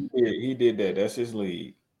 Yeah, he did that. That's his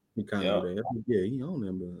lead. He kind of do that. Yeah, he own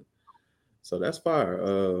them, but so that's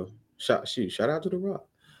fire. Shout out to The Rock.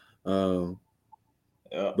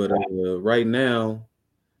 But right now,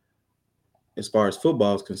 as far as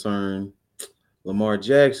football is concerned, Lamar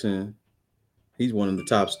Jackson, he's one of the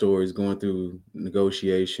top stories going through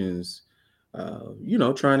negotiations.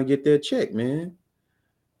 Trying to get that check, man.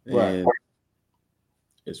 And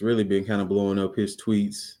it's really been kind of blowing up his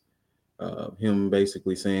tweets. Him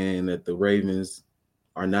basically saying that the Ravens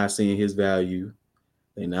are not seeing his value,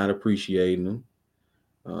 they're not appreciating him,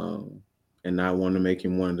 and not wanting to make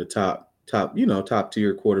him one of the top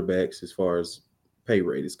tier quarterbacks as far as pay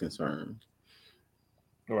rate is concerned.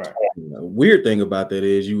 Right. Weird thing about that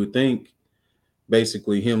is you would think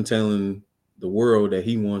basically him telling the world that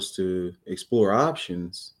he wants to explore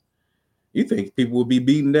options, you think people would be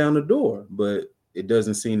beating down the door, but it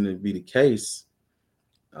doesn't seem to be the case.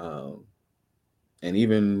 And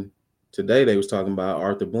even today they was talking about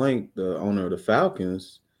Arthur Blank, the owner of the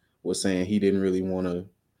Falcons, was saying he didn't really want to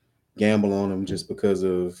gamble on him just because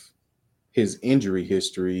of his injury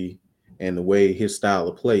history and the way his style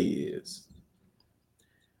of play is.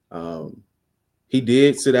 He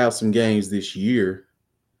did sit out some games this year.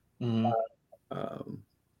 Mm-hmm.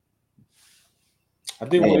 I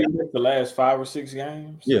think he missed the last 5 or 6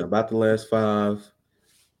 games. Yeah, about the last 5.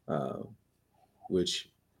 Which,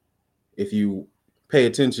 if you pay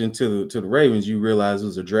attention to the Ravens, you realize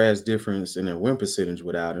there's a drastic difference in their win percentage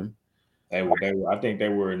without him. I think they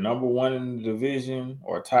were number one in the division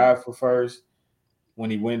or tied for first when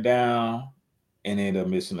he went down and ended up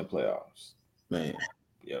missing the playoffs. Man,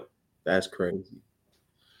 Yep. that's crazy.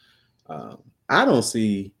 I don't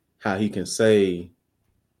see how he can say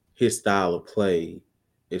his style of play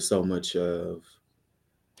is so much of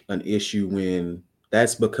an issue when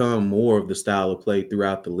that's become more of the style of play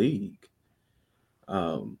throughout the league.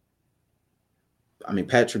 Um, I mean,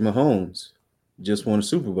 Patrick Mahomes just won a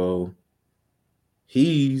Super Bowl.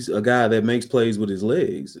 He's a guy that makes plays with his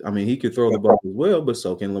legs. I mean, he could throw the ball as well, but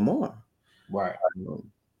so can Lamar. Right. Um,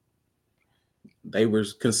 they were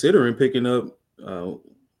considering picking up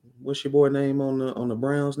what's your boy name on the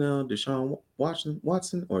Browns now? Deshaun Watson,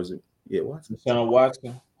 or is it Watson? Deshaun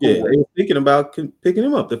Watson. Yeah, they were thinking about picking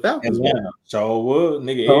him up. The Falcons. Atlanta. So was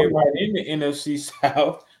nigga So, everybody in the NFC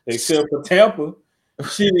South except for Tampa.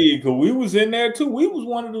 Shit, cause we was in there too. We was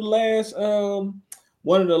one of the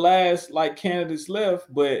last like candidates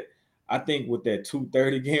left, but I think with that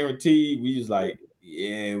 230 guarantee, we was like,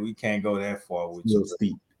 yeah, we can't go that far with you.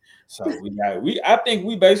 steep. So I think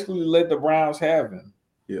we basically let the Browns have him.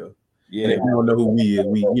 Yeah. Yeah. And if you don't know who we is,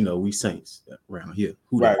 we Saints around here.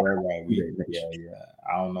 Right.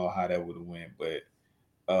 I don't know how that would have went, but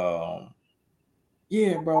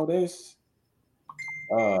yeah, bro, that's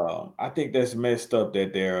I think that's messed up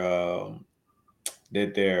that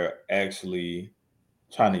they're actually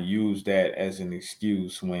trying to use that as an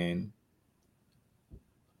excuse when,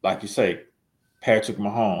 like you say, Patrick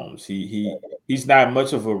Mahomes, he's not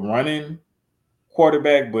much of a running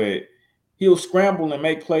quarterback, but he'll scramble and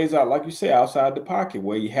make plays out, like you say, outside the pocket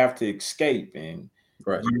where you have to escape and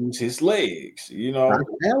use his legs,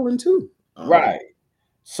 Allen too. Right.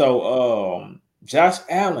 So Josh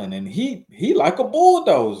Allen, and he like a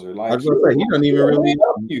bulldozer. Like I was gonna say he doesn't even really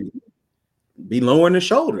help you. Be lowering the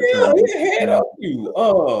shoulders. Yeah, he head up you.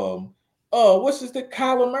 What's this? The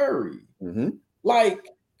Kyler Murray. Mm-hmm. Like,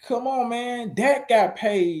 come on, man. Dak got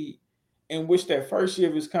paid in which that first year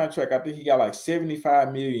of his contract, I think he got like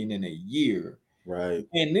 $75 million in a year. Right.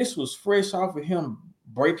 And this was fresh off of him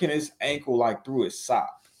breaking his ankle like through his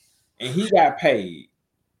sock, and he got paid.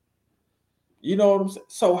 You know what I'm saying?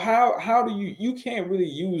 So how do you can't really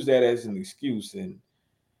use that as an excuse? And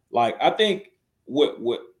like I think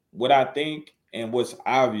what I think and what's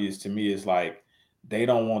obvious to me is like they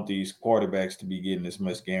don't want these quarterbacks to be getting as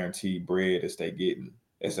much guaranteed bread as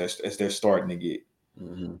they're starting to get.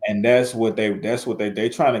 Mm-hmm. And that's what they're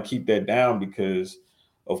trying to keep that down because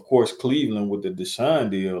of course Cleveland with the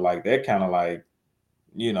Deshaun deal, like that kind of like,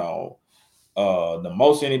 the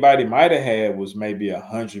most anybody might have had was maybe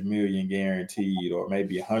 100 million guaranteed or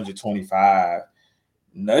maybe 125,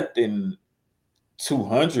 nothing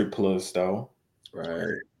 200 plus though.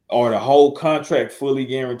 Right. Or the whole contract fully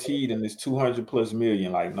guaranteed and it's 200 plus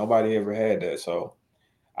million. Like nobody ever had that. So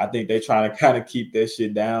I think they're trying to kind of keep that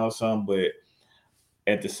shit down some, but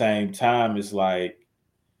at the same time, it's like,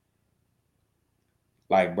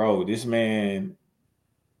 bro, this man,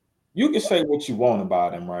 you can say what you want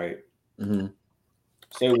about him, right? Mm-hmm.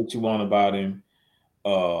 Say what you want about him.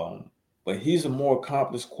 But he's a more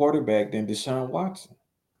accomplished quarterback than Deshaun Watson.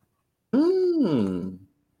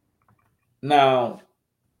 Now,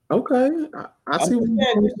 okay, I see what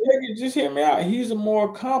you're saying. Just hear me out. He's a more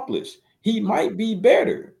accomplished. He might be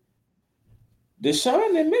better.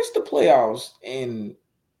 Deshaun didn't miss the playoffs in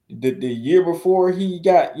the year before he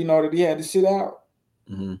got, that he had to sit out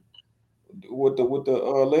with the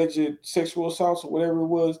alleged sexual assaults or whatever it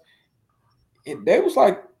was. They was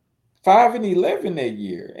like 5-11 that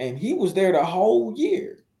year, and he was there the whole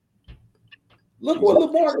year. Look what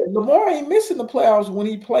Lamar ain't missing the playoffs when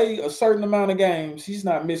he played a certain amount of games. He's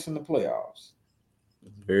not missing the playoffs.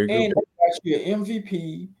 Very good. And actually an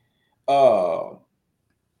MVP.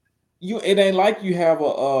 It ain't like you have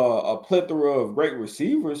a plethora of great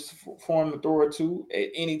receivers for him to throw it to at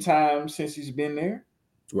any time since he's been there.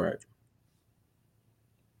 Right.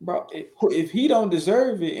 Bro, if he don't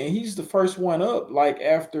deserve it and he's the first one up, like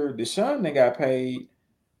after Deshaun they got paid,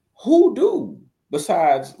 who do?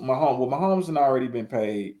 Besides Mahomes. Well, Mahomes has already been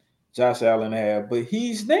paid. Josh Allen have, but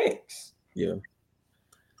he's next. Yeah.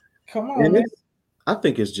 Come on, man. I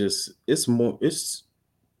think it's the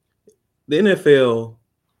NFL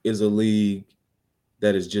is a league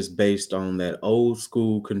that is just based on that old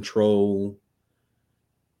school control.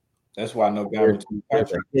 That's why no guarantee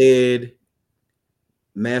head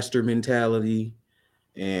master mentality,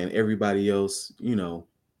 and everybody else,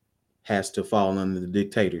 has to fall under the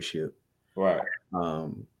dictatorship. Right.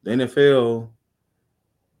 The NFL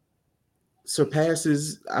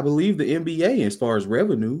surpasses, I believe, the NBA as far as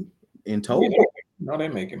revenue in total. No,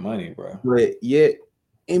 they're making money, bro. But yet,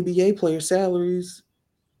 NBA player salaries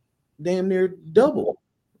damn near double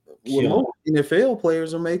what Killing. most NFL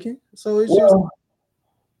players are making. So it's just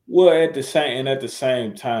Well, at the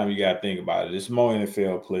same time, you got to think about it. It's more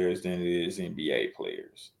NFL players than it is NBA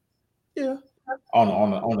players yeah,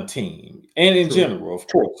 on a team, and in true. general, of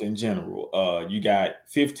course, in general, you got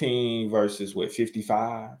 15 versus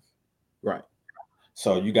 55. Right.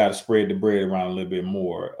 So you got to spread the bread around a little bit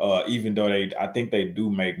more. Even though I think they do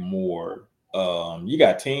make more. You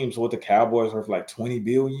got teams with the Cowboys worth like 20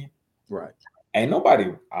 billion. Right. Ain't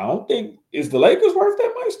nobody. I don't think is the Lakers worth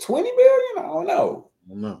that much. 20 billion. I don't know.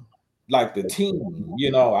 No. Like the team, I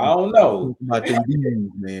don't know. About them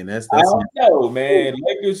dudes, man. That's I don't know, man.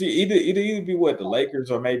 Lakers either be what the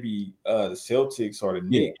Lakers or maybe the Celtics or the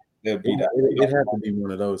yeah. Knicks. They'll be It had to be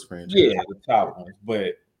one of those franchises. yeah, the top ones.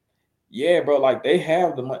 But yeah, bro, like they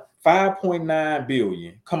have the money, 5.9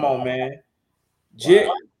 billion. Come on, man.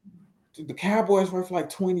 The Cowboys worth like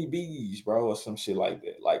 20 B's, bro, or some shit like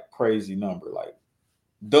that. Like crazy number, like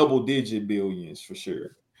double-digit billions for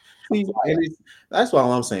sure. That's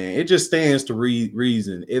all I'm saying. It just stands to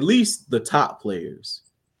reason. At least the top players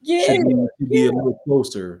Yeah, should be a little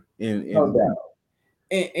closer. no doubt.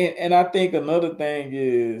 And I think another thing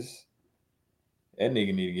is that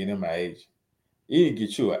nigga need to get him an agent. You need to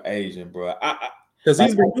get you an agent, bro. Because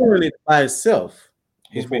he's been doing it by himself.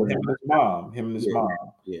 He's been him and his mom.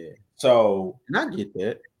 Yeah. So and I get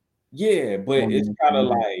that. Yeah, but it's kind of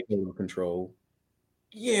like control.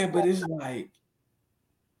 Yeah, but it's like,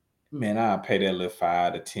 man, I'll pay that little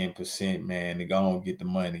 5 to 10%, man, to go and get the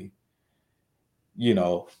money.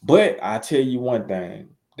 But I tell you one thing,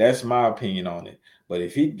 that's my opinion on it. But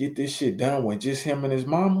if he get this shit done with just him and his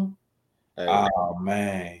mama, oh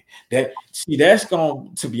man, that's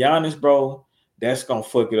to be honest, bro, that's gonna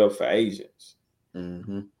fuck it up for agents.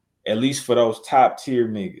 Mm-hmm. At least for those top tier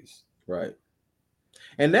niggas, right?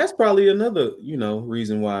 And that's probably another,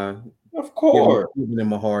 reason why. Of course, giving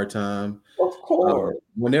them a hard time. Of course,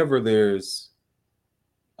 whenever there's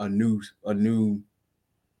a new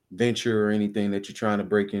venture or anything that you're trying to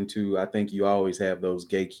break into, I think you always have those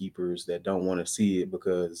gatekeepers that don't want to see it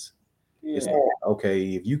because it's like,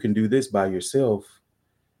 okay, if you can do this by yourself,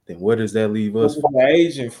 then what does that leave us for? The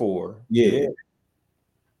agent for? Yeah.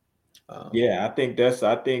 I think that's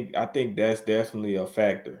definitely a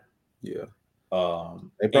factor. Yeah.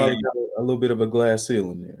 They probably got a little bit of a glass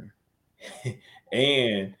ceiling there.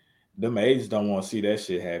 And them agents don't want to see that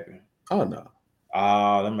shit happen. Oh no.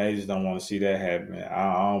 Them agents don't want to see that happen.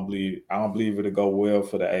 I don't believe it'll go well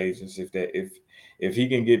for the agents if he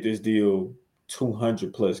can get this deal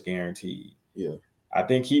 200 plus guaranteed. Yeah. I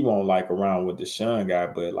think he won't like around with the Sean guy,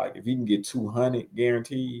 but like if he can get 200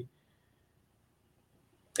 guaranteed,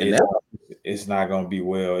 it's not gonna be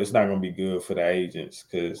well. It's not gonna be good for the agents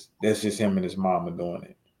because that's just him and his mama doing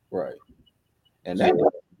it. Right. And that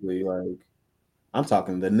like I'm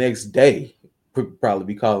talking the next day probably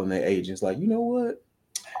be calling their agents like, you know what?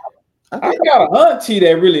 I got an auntie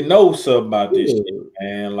that really knows something about this shit,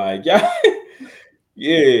 man. Like, yeah.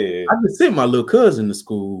 I just sent my little cousin to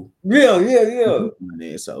school. Yeah.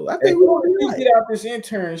 So I think we get out this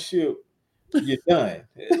internship, you're done.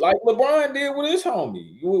 Like LeBron did with his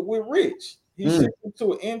homie, with Rich. He sent him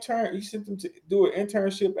to an intern. He sent him to do an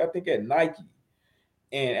internship, I think, at Nike.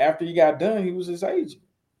 And after he got done, he was his agent.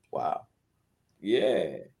 Wow.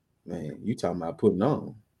 Yeah. Man, you talking about putting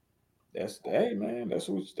on. Hey man, that's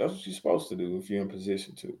what you're supposed to do if you're in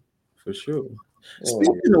position to. For sure.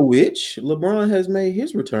 Speaking of which, LeBron has made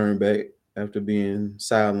his return back after being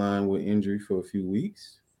sidelined with injury for a few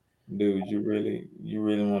weeks. Dude, you really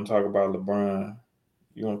want to talk about LeBron?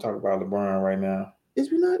 You want to talk about LeBron right now?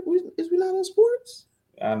 Is we not on sports?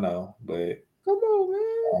 I know, but come on,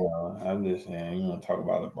 man. I'm just saying, you want to talk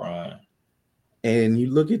about LeBron. And you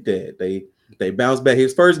look at that. They bounced back.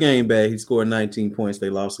 His first game back, he scored 19 points. They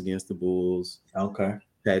lost against the Bulls. Okay.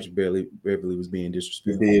 Patrick Beverly was being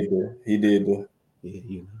disrespectful. He did.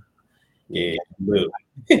 Yeah.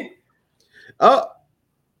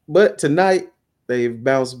 But tonight they've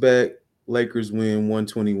bounced back. Lakers win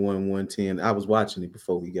 121-110. I was watching it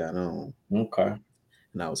before we got on. Okay.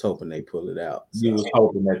 And I was hoping they pull it out. So. You was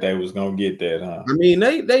hoping that they was gonna get that, huh? I mean,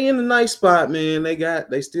 they in a nice spot, man.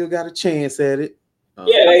 They still got a chance at it.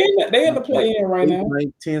 They in the play-in right now.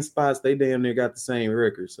 10 spots. They damn near got the same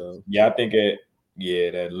record. So yeah, I think that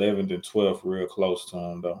 11th and 12th real close to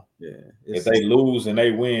them though. Yeah, if they lose and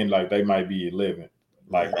they win, like they might be 11th,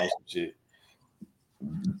 like on some shit.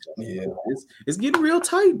 Yeah, it's getting real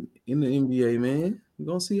tight in the NBA, man. We're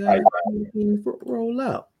gonna see how it roll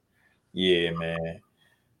out. Yeah, man.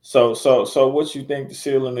 So what you think the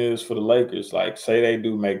ceiling is for the Lakers? Like, say they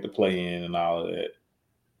do make the play-in and all of that.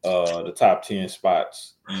 the top 10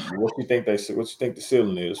 spots. What you think what you think the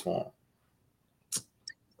ceiling is for them?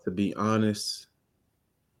 To be honest,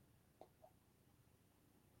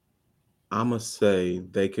 I'ma say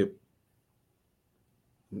they could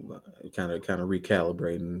kind of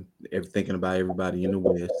recalibrating, thinking about everybody in the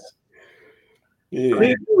West. I Yeah.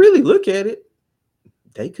 mean, if you really look at it,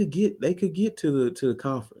 they could get to the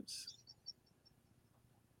conference.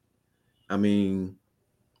 I mean,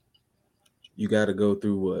 you got to go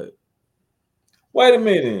through what? Wait a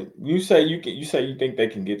minute. You say you think they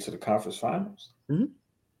can get to the conference finals? Mhm.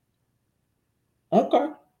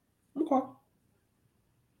 Okay. Okay.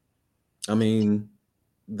 I mean,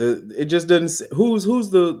 it just doesn't. Who's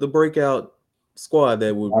the breakout squad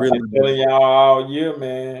that would I've really? been telling y'all all year,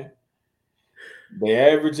 man. They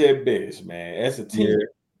average at best, man. As a team, Yeah, yeah,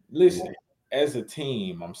 listen, as a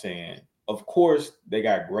team, I'm saying, of course, they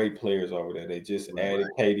got great players over there. They just right, added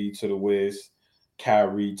KD to the West,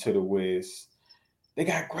 Kyrie to the West. They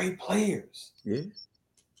got great players. yeah.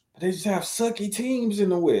 But they just have sucky teams in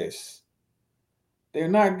the West. They're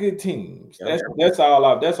not good teams. Yep. That's all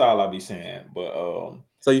I be saying. But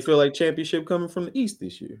So you feel like championship coming from the East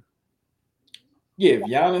this year? yeah,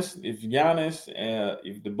 if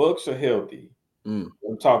the Bucks are healthy, Mm,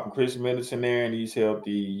 I'm talking Chris Middleton there, and he's healthy.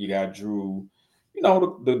 You got Drew, you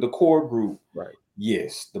know the core group. right.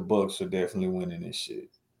 Yes, the Bucks are definitely winning this shit.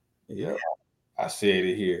 Yep. I said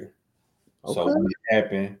it here. So Okay. when it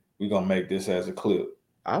happen, we're gonna make this as a clip.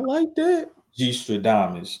 I like that. G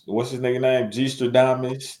Stradamus. What's his nigga name? G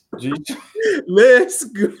Stradamus. G. Let's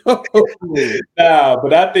go. Nah,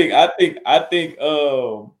 but I think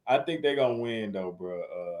they're gonna win though, bro.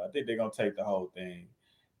 I think they're gonna take the whole thing.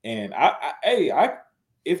 And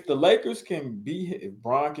if the Lakers can be, if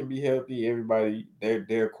Bron can be healthy, everybody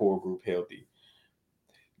their core group healthy,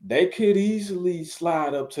 they could easily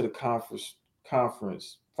slide up to the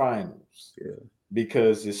conference finals Yeah.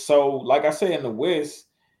 because it's so, like I say, in the West,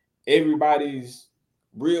 everybody's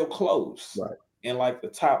real close, Right. and like the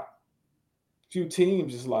top few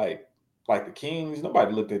teams is like the Kings.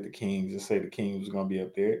 Nobody looked at the Kings and say the Kings was gonna be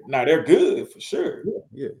up there. Now they're good for sure, Yeah.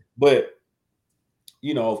 Yeah. but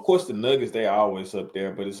of course the Nuggets, they are always up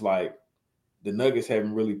there, but it's like the Nuggets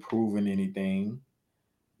haven't really proven anything.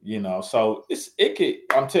 So it could.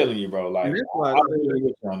 I'm telling you, bro. And Like that's why I I'm say really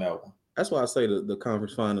with you on that one. that's why I say the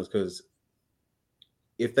conference finals, because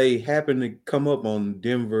if they happen to come up on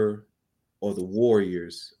Denver or the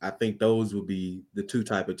Warriors, I think those would be the two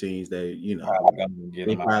type of teams that Probably gonna get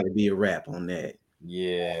they them out. probably be a wrap on that.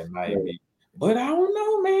 Yeah, it might So, be. But I don't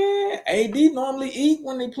know, man. AD normally eat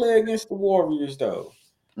when they play against the Warriors, though.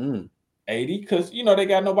 mm, AD, because they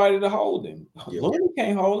got nobody to hold him. yeah, Looney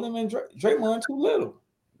can't hold him, and Draymond too little.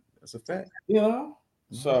 that's a fact. You know.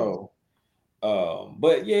 Mhm. So,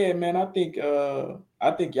 but yeah, man, I think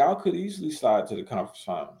y'all could easily slide to the conference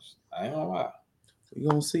finals. I ain't gonna lie. You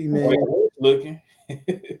gonna see, The way man. it's looking.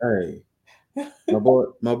 Hey,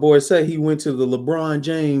 my boy said he went to the LeBron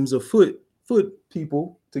James of foot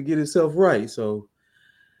people to get himself right. So,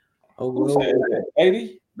 Who oh, said that?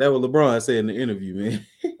 80? that what LeBron said in the interview, man.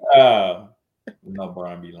 Uh,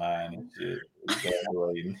 Brian be lying and shit,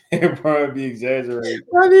 exaggerating. Brian be exaggerating.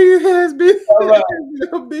 My nigga has been All right. an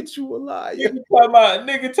habitual liar. Nigga talking about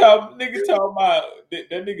that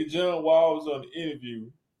nigga John Wall was on the interview,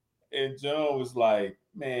 and John was like,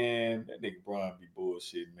 "Man, that nigga Brian be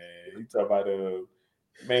bullshit, man." He talking about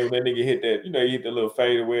man, when that nigga hit that, he hit the little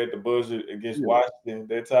fadeaway at the buzzer against Yeah. Washington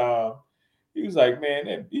that time. He was like,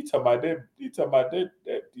 "Man, he talking about that. He talking about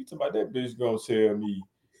that bitch gonna tell me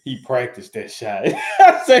he practiced that shot."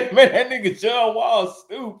 I say, "Man, that nigga John Wall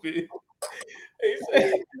stupid." He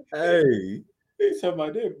said. Hey, He talking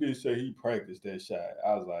about that bitch say he practiced that shot.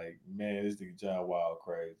 I was like, man, this nigga John Wall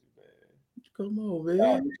crazy, man. come on, Shout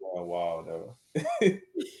out man. to John Wall though.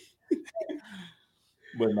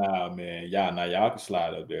 But nah, man, y'all can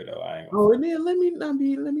slide up there though. I ain't gonna. Oh, and then let me not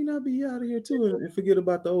be out of here too, and forget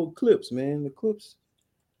about the old Clips, man. The Clips,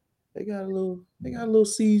 they got a little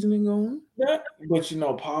seasoning going. Yeah,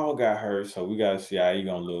 but Paul got hurt, so we gotta see how he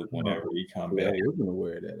gonna look Oh, whenever he come yeah, I back. wasn't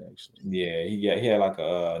aware of that actually. Yeah, he had like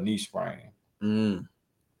a knee sprain, Mm,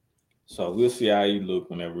 so we'll see how he look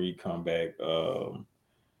whenever he come back.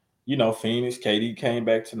 Phoenix, KD came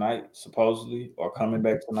back tonight supposedly, or coming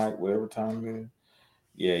back tonight, whatever time it is.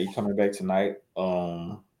 Yeah, he coming back tonight.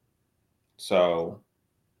 So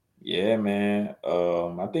yeah, man.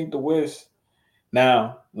 I think the West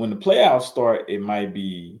now, when the playoffs start, it might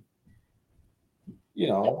be, you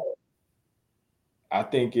know, I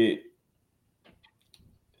think it.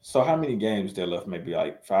 So how many games there left? Maybe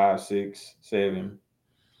like 5, 6, 7.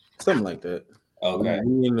 something like that. We Okay,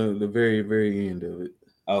 we in the very, very end of it.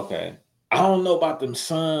 Okay. I don't know about them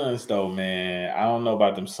Suns though, man. I don't know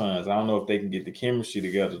about them Suns. I don't know if they can get the chemistry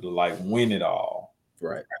together to like win it all.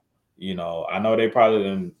 Right. You know, I know they probably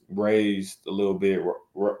done raised a little bit,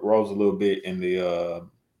 rose a little bit in the,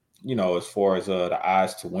 you know, as far as the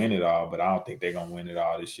odds to win it all, but I don't think they're gonna win it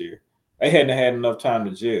all this year. They hadn't had enough time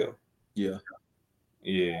to gel. Yeah.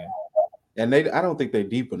 Yeah. And I don't think they're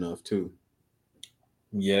deep enough too.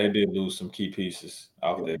 Yeah, they did lose some key pieces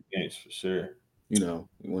off Yeah. that bench for sure. You know,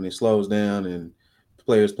 when it slows down and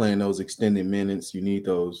players playing those extended minutes, you need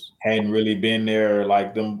those. Hadn't really been there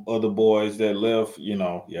like them other boys that left, you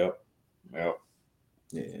know. Yep.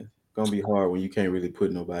 Yeah. Gonna be hard when you can't really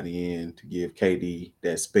put nobody in to give KD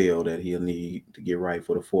that spell that he'll need to get right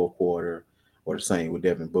for the fourth quarter, or the same with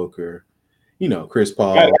Devin Booker. You know, Chris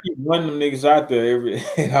Paul. Gotta keep one of them niggas out there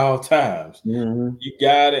at all times. Mm-hmm. You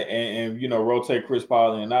got it, and you know, rotate Chris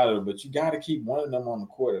Paul in and out of it, but you got to keep one of them on the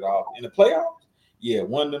court at all. In the playoffs, yeah,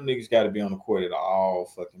 one of them niggas got to be on the court at all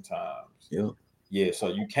fucking times. Yeah. Yeah, so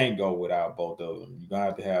you can't go without both of them. You gotta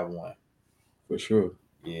have to have one. For sure.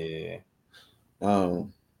 Yeah.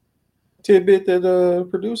 Tidbit that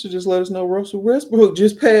producer just let us know Russell Westbrook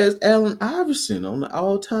just passed Allen Iverson on the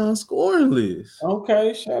all-time scoring list.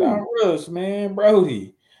 Okay, shout out Russ, man,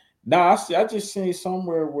 Brody. Nah, I just seen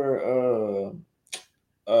somewhere where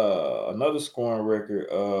another scoring record,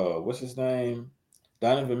 what's his name?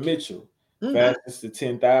 Donovan Mitchell, fastest to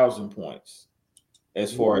 10,000 points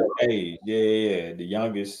as far as age. Yeah, the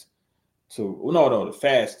youngest to the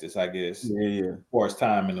fastest, I guess. Yeah. As far as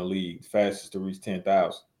time in the league, fastest to reach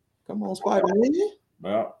 10,000. Come on, Spider-Man.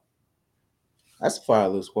 Well, that's a fire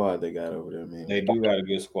little squad they got over there, man. they do got a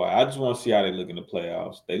good squad. I just want to see how they look in the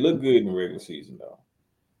playoffs. They look good in the regular season, though.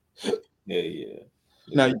 Yeah.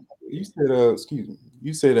 Now, you said, excuse me,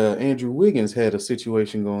 you said Andrew Wiggins had a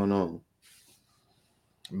situation going on.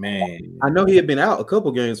 Man, I know he had been out a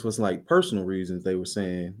couple games for some like personal reasons. They were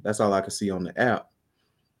saying that's all I could see on the app.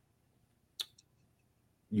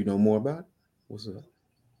 You know more about it? What's up?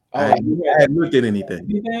 I hadn't looked at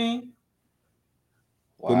anything.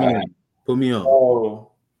 Wow. Put me on.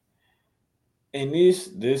 Oh, and this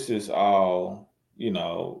is all, you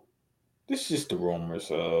know, this is just the rumors.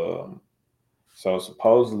 So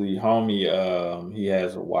supposedly, homie, he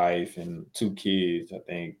has a wife and 2 kids. I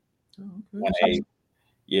think. Oh, okay.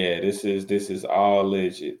 Yeah, this is all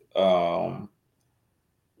legit.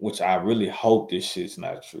 Which I really hope this shit's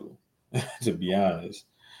not true, to be honest.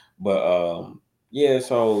 But yeah,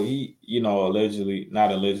 so he, you know,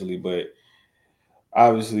 not allegedly, but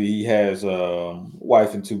obviously he has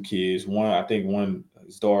wife and 2 kids.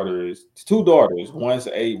 His daughter is 2 daughters. One's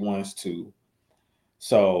 8, one's 2.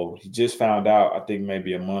 So he just found out, I think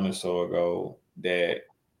maybe a month or so ago, that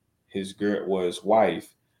his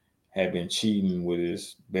wife had been cheating with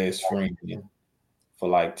his best friend for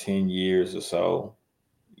like 10 years or so.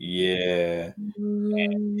 Yeah.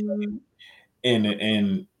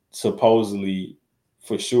 And supposedly,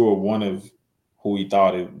 for sure, one of who he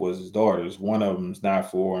thought it was his daughters, one of them's not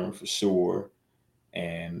for him for sure,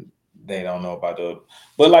 and they don't know about the other.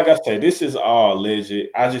 But like I said, this is all legit.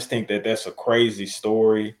 I just think that that's a crazy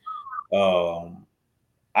story. I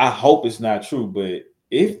hope it's not true, but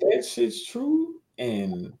if that shit's true,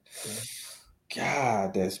 and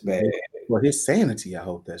God, that's bad. For his sanity, I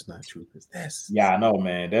hope that's not true, because that's I know,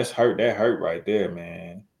 man. That's hurt. That hurt right there,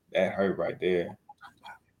 man. That hurt right there.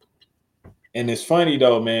 And it's funny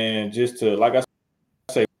though, man. Just to like I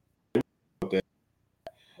say, that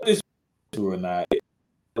is true or not.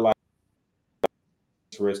 Like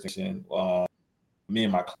interesting. Me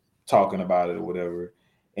and my talking about it or whatever,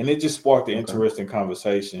 and it just sparked an interesting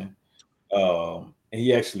conversation.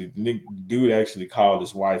 Dude actually called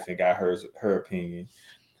his wife and got her opinion,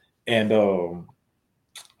 and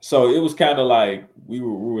so it was kind of like we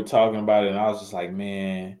were talking about it, and I was just like,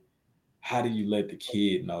 man, how do you let the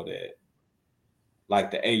kid know that? Like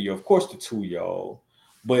the 8-year, of course, the 2-year-old,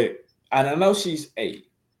 but and I know she's 8,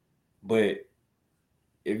 but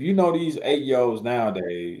if you know these 8-year-olds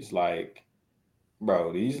nowadays, like,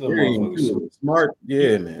 bro, these little motherfuckers smart,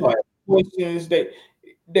 yeah, man. Like questions,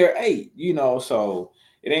 they're 8, you know, so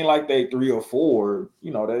it ain't like they 3 or 4,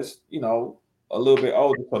 you know, that's, you know, a little bit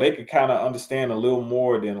older, so they could kind of understand a little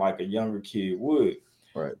more than like a younger kid would.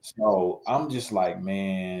 Right. So I'm just like,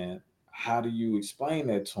 man, how do you explain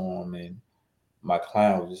that to him? And my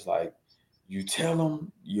client was just like, you tell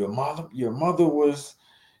him your mother was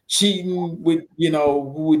cheating with, you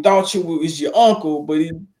know, who we thought you was your uncle, but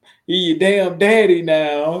he your damn daddy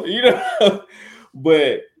now, you know.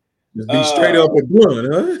 But just be straight up and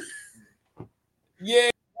blunt, huh? Yeah,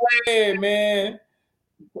 man.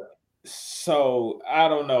 So I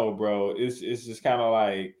don't know, bro. It's just kind of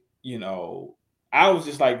like, I was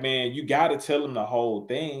just like, man, you got to tell them the whole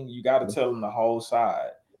thing. You got to tell them the whole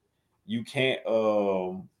side. You can't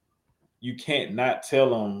not tell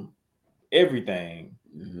them everything.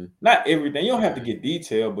 Mm-hmm. Not everything. You don't have to get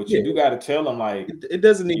detailed, but you do got to tell them, like, it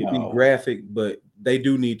doesn't need to be graphic, but they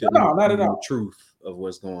do need to no, not at the all. truth of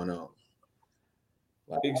what's going on.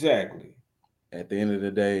 Like, Exactly. at the end of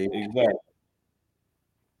the day, Exactly.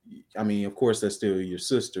 I mean, of course, that's still your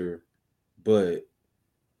sister, but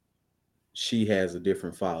she has a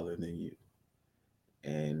different father than you.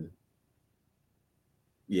 And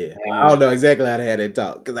yeah, I don't know exactly how to have that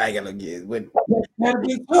talk because I ain't gonna get it.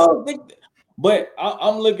 But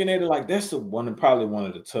I'm looking at it like that's probably one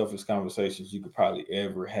of the toughest conversations you could probably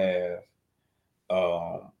ever have.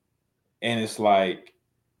 And it's like,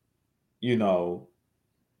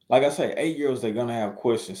 like I say, 8-year-olds, they're gonna have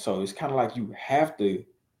questions. So it's kind of like you have to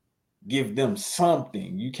give them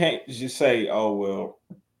something. You can't just say, oh, well,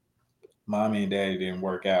 mommy and daddy didn't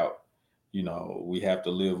work out. We have to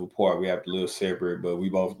live apart. We have to live separate, but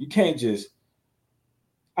you can't just,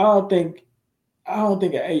 I don't think an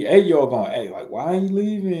 8-year-old gonna act like, why are you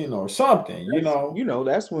leaving or something,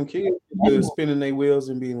 That's when kids are spinning their wheels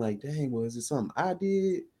and being like, dang, was it something I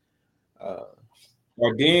did?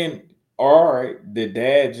 Or then, all right, the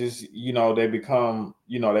dad just, they become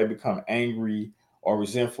angry or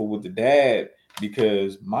resentful with the dad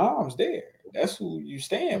because mom's there. That's who you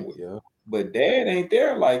stand with. Yeah. But dad ain't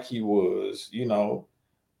there like he was,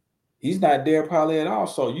 he's not there probably at all.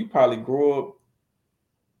 So you probably grew up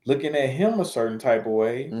looking at him a certain type of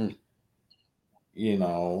way,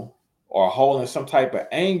 or holding some type of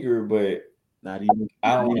anger, but not even.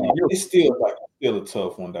 I don't know. It's still a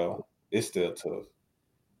tough one though. It's still tough.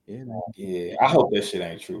 Yeah, man. Yeah. I hope that shit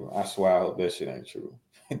ain't true. I swear I hope that shit ain't true.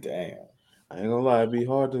 Damn. I ain't gonna lie, it'd be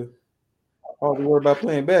hard to worry about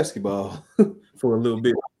playing basketball for a little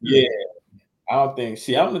bit. Yeah. I don't think.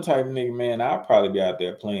 See, I'm the type of nigga, man. I'll probably be out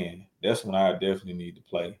there playing. That's when I definitely need to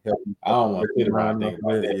play. I don't want to sit around thinking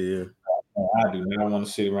about that. Yeah. I do not want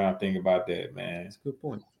to sit around thinking about that, man. That's a good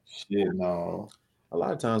point. Shit, no. A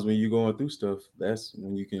lot of times when you're going through stuff, that's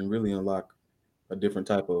when you can really unlock a different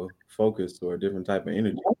type of focus or a different type of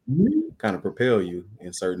energy, kind of propel you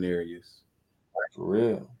in certain areas. For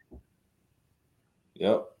real.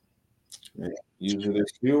 Yep. Man. Use it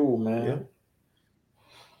as fuel, man. Yeah.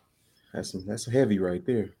 That's heavy right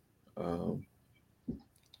there.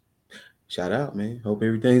 Shout out, man. Hope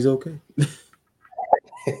everything's okay.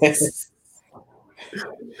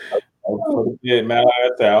 Yeah, man. Like I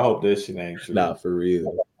said, I hope that shit ain't true. Nah, for real.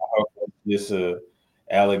 I hope it's just a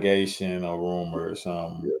allegation or rumor or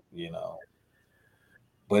something,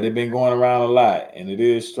 But it's been going around a lot, and it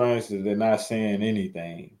is strange that they're not saying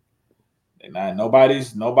anything. They're not.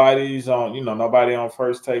 Nobody's on. Nobody on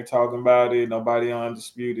First Take talking about it. Nobody on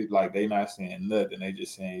Undisputed. Like, they not saying nothing. They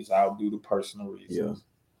just saying it's out due to personal reasons. Yeah.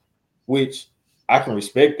 Which I can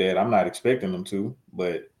respect that. I'm not expecting them to,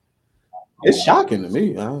 but it's shocking to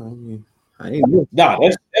me. I ain't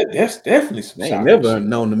that's definitely some. I ain't never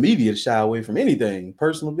known the media to shy away from anything,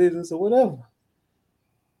 personal business or whatever.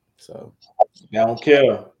 So they don't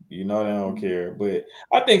care. They don't care. But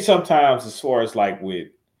I think sometimes, as far as like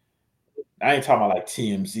I ain't talking about like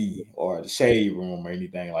TMZ or the Shade Room or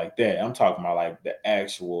anything like that. I'm talking about like the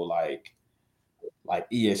actual like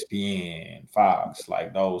ESPN, Fox,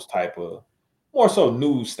 like those type of more so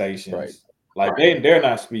news stations. Right. Like they're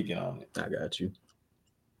not speaking on it. I got you.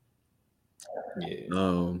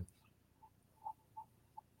 Yeah.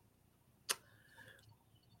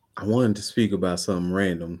 I wanted to speak about something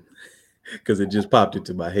random because it just popped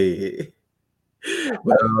into my head.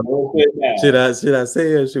 But should I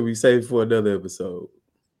say it or should we save for another episode?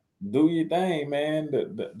 Do your thing, man.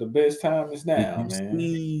 The best time is now, man.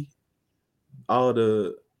 See all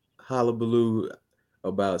the hullabaloo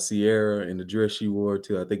about Sierra and the dress she wore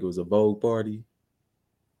to, I think it was a Vogue party.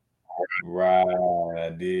 Right, I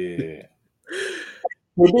did.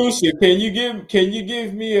 Producer, can you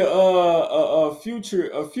give me a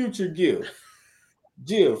future gift?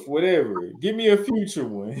 GIF, whatever. Give me a future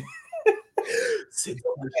one.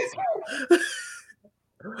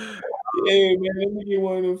 Yeah, man, let me get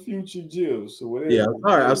one of the future GIFs or whatever. Yeah,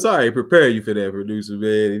 I'm sorry. Prepare you for that, producer,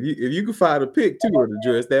 man. If you can find a pic too of the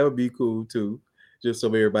dress, that would be cool too. Just so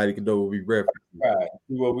everybody can know what we reference. Right,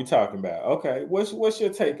 what we talking about. Okay, what's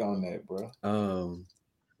your take on that, bro?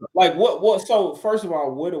 Like what? So first of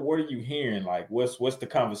all, what are you hearing? Like, what's the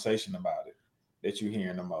conversation about it that you're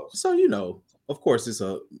hearing the most? So of course, it's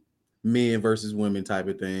a men versus women type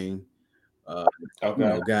of thing.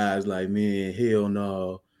 Okay. Guys like, man, hell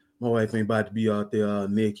no, my wife ain't about to be out there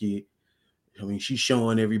naked. I mean, she's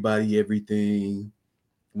showing everybody everything.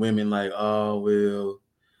 Women like, oh well,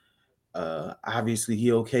 obviously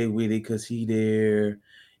he okay with it because he there.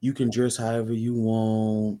 You can dress however you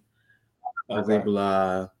want. Blah blah Okay.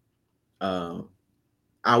 blah. Um,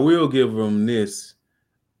 I will give them this.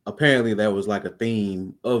 Apparently, that was like a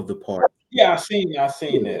theme of the party. Yeah, I seen Yeah.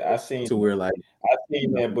 that. I seen To where like, I you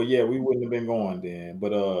seen know, that, but yeah, we wouldn't have been going then.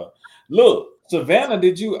 But look, Savannah,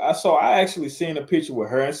 did you? I actually seen a picture with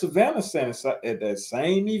her and Savannah standing at that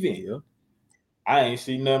same event. yeah, I ain't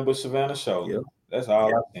seen nothing but Savannah's yeah. shoulder. That's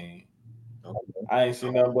all I seen. Okay. I ain't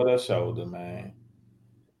seen nothing but her shoulder, man.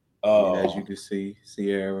 And then as you Um, can see,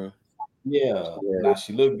 Sierra, yeah. yeah, Now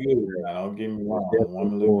she look good. Now don't get me there's wrong, definitely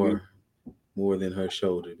woman look good. more than her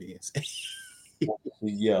shoulder being seen.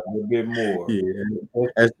 Yeah, a little bit more. Yeah,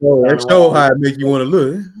 Especially that turn show around how with it make you want to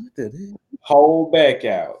look. What the hell? whole back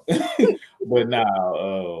out. But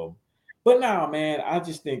now, man, I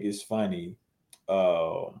just think it's funny.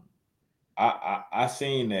 Um, I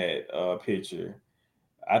seen that picture.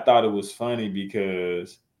 I thought it was funny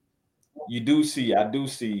because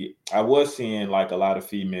I was seeing like a lot of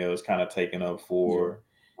females kind of taking up Yeah. for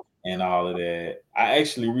and all of that. I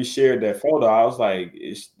actually reshared that photo. I was like,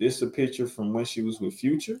 is this a picture from when she was with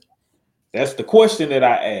Future? That's the question that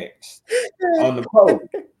I asked on the post,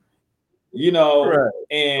 Right.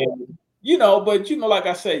 and but like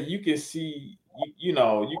I said, you can see,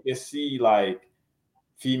 you can see like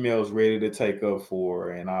females ready to take up for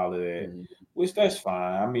her and all of that, Mhm. which that's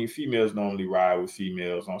fine. I mean, females normally ride with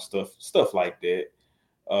females on stuff like that.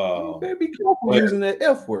 You Um, better be careful but using that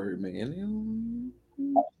F word, man.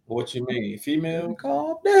 what you mean, You better be females?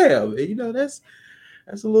 calm down, man. That's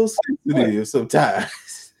a little What sensitive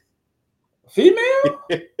sometimes. female?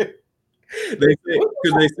 They say What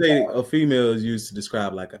because they say a female is used to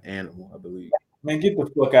describe like an animal, I believe. man? Get the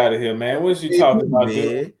fuck out of here, man. What is you Hey, talking about,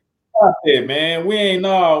 dude? man. Stop it, man. We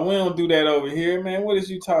don't do that over here, man. What is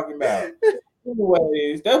you talking about?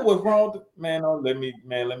 Anyways, that's what's wrong. Man, don't let me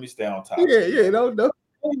stay on Yeah, topic, yeah, man. no.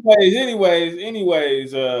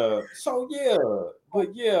 Anyways. So yeah,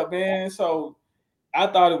 but yeah, man. So I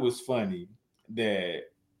thought it was funny that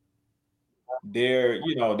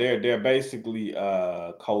they're basically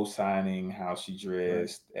co-signing how she Right.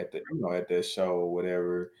 dressed at the at that show or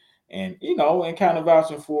whatever, and and kind of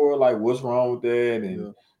vouching for like what's wrong with that, and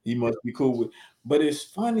Yeah. he must be cool with. But it's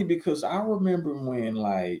funny because I remember when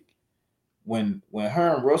like when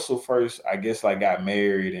her and Russell first, I guess, like got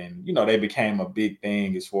married, and they became a big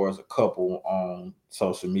thing as far as a couple on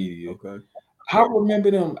social media. Okay. I remember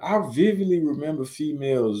them. I vividly remember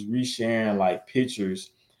females resharing like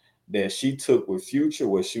pictures that she took with Future,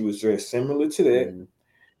 where she was dressed similar to that, Mm-hmm.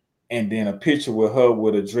 and then a picture with her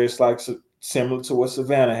with a dress like similar to what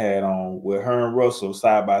Savannah had on, with her and Russell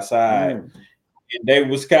side by side. Mm. And they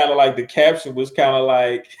was kind of like the caption was kind of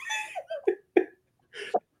like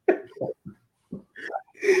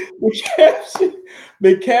the caption.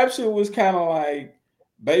 The caption was kind of like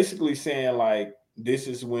basically saying like, "This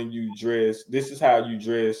is when you dress. This is how you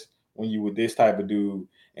dress when you with this type of dude,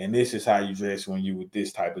 and this is how you dress when you with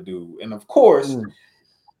this type of dude." And of course, Mm.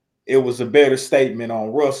 it was a better statement on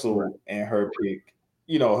Right. Russell and her pick,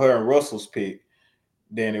 her and Russell's pick,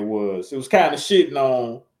 than it was. It was kind of shitting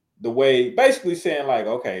on the way, basically saying like,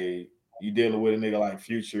 okay, you dealing with a nigga like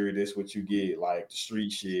Future, this what you get, like the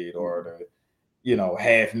street shit or Mm. the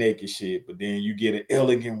half naked shit, but then you get an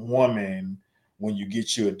elegant woman when you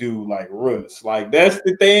get you a dude like Russ. Like that's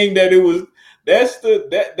the thing that it was. That's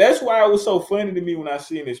why it was so funny to me when I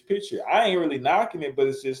seen this picture. I ain't really knocking it, but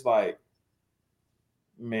it's just like,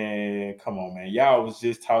 man, come on, man. Y'all was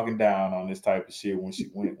just talking down on this type of shit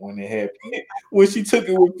when they had when she took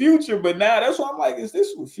it with Future, but now that's why I'm like, is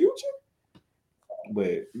this with Future?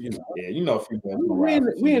 But yeah, females gonna We ride in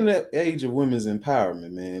for we in Future. the age of women's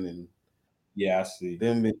empowerment, man, and Yeah, I see.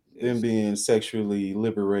 them It's, being sexually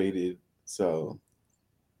liberated. So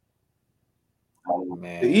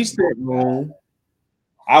to each man, their own.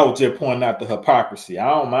 I was just pointing out the hypocrisy. I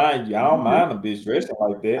don't mind you. I don't mind a bitch dressing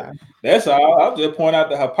like that. That's all. I'll just point out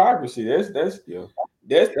the hypocrisy. Yeah.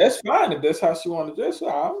 That's fine if that's how she want to dress. I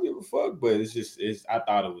don't give a fuck. But it's. I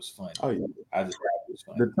thought it was funny. Oh yeah. I just thought it was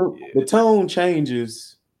funny. The Yeah. tone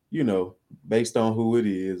changes, based on who it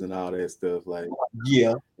is and all that stuff. Like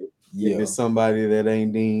Yeah. if Yeah. it's somebody that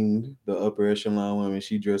ain't deemed the upper echelon women,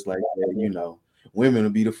 she dressed like that, women will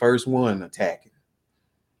be the first one attacking.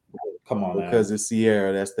 Come on now. Because it's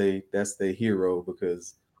Sierra, that's they hero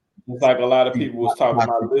because It's like a lot of she people was talking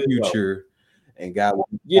blocked the about Lizzo. future and got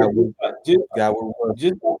Yeah, got with got with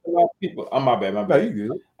just like a lot of people. Oh, my bad, my No, bad. you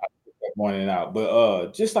good. Pointing out,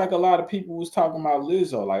 but just like a lot of people was talking about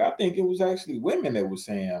Lizzo, like I think it was actually women that was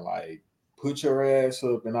saying like put your ass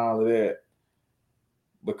up and all of that.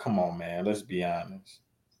 But come on, man, let's be honest.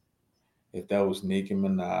 If that was Nicki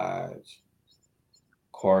Minaj,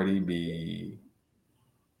 Cardi B,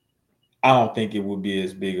 I don't think it would be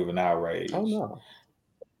as big of an outrage. Oh no.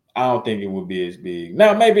 I don't think it would be as big.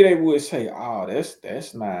 Now maybe they would say, "Oh,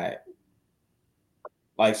 that's not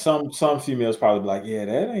like some females probably be like, yeah,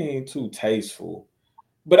 that ain't too tasteful."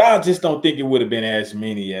 But I just don't think it would have been as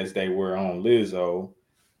many as they were on Lizzo,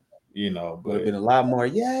 you know. Would have But been a lot more.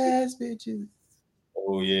 Yes, bitches.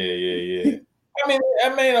 oh yeah.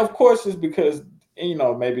 I mean, of course, it's because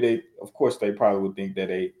maybe they, of course, they probably would think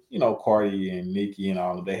that Cardi and Nicki and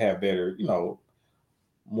all of they have better,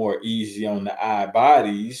 more easy on the eye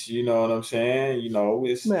bodies. You know what I'm saying?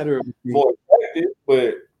 It's Matter of more attractive,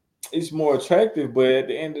 but it's more attractive. But at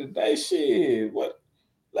the end of the day, shit, what?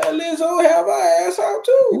 Let Lizzo have her ass out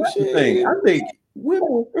too. that's the thing. Shit. I think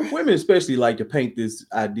women especially like to paint this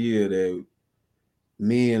idea that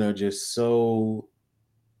men are just so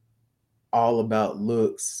all about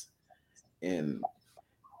looks, and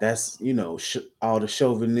that's all the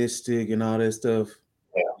chauvinistic and all that stuff.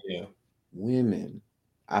 Yeah. Women,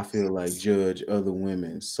 I feel like, judge other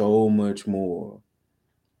women so much more.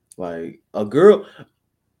 Like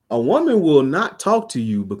a woman will not talk to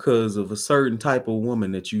you because of a certain type of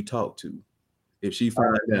woman that you talk to if she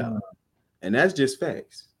finds out, and that's just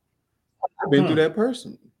facts. I've been through Hmm. that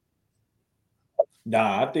personally.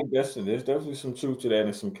 Nah, I think there's definitely some truth to that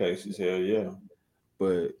in some cases. Hell yeah.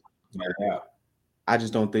 But Yeah. I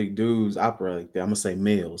just don't think dudes operate like that. I'm gonna say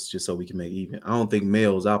males, just so we can make even. I don't think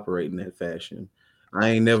males operate in that fashion. I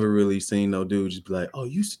ain't never really seen no dude just be like, "Oh,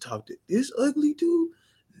 you used to talk to this ugly dude."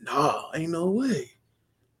 Nah, ain't no way.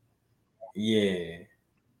 Yeah.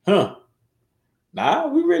 Huh. Nah,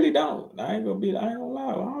 we really don't. I ain't gonna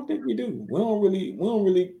lie. I don't think we do. We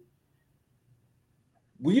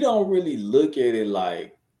don't really look at it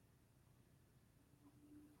like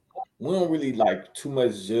we don't really like too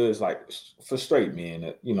much judge like for straight men.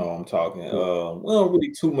 I'm talking. We don't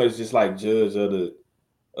really too much just like judge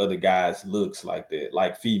other guys' looks like that,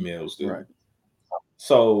 like females do. Right.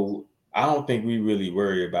 So I don't think we really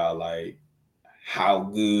worry about like how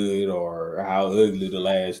good or how ugly the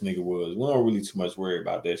last nigga was. We don't really too much worry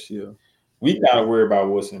about that shit. Yeah. We kind of worry about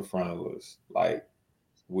what's in front of us, like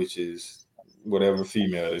which is whatever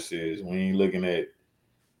female this is. We ain't looking at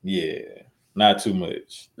not too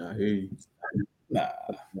much. I hear you. Nah.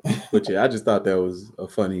 But yeah, I just thought that was a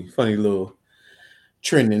funny little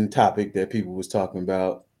trending topic that people was talking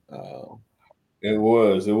about. It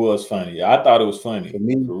was funny. I thought it was For funny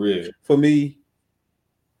me, for real. for me,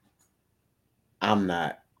 I'm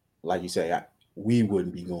not like you say. We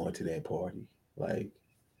wouldn't be going to that party. Like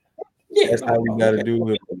Yeah, that's how we no. got to do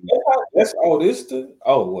it. That's all this to.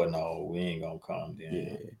 Oh well, no, we ain't gonna come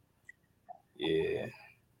then. Yeah. Yeah.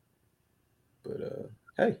 But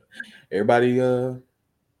hey, everybody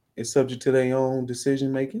is subject to their own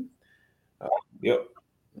decision making. Uh, Yep.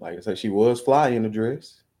 like I said, she was fly in the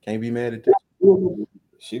dress. Can't be mad at that.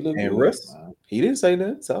 She looked And good, Russ, man. he didn't say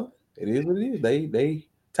nothing, so it is what it is. They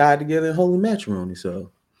tied together in holy matrimony.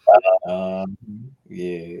 So Um,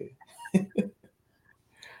 yeah.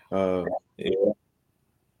 uh, Yeah.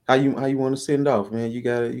 how you want to send off, man? You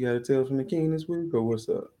got to tell from the king this week, or what's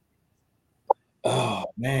up? Oh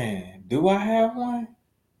man, do I have one?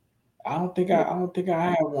 I don't think I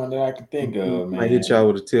have one that I can think We of, might man. hit y'all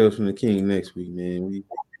with a tale from the king next week, man.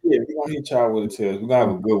 Yeah, we're gonna hit y'all with a tale. We're gonna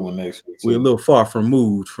have a good one next week We're a too. little far from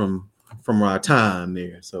moved from our time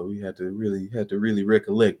there, so we had to really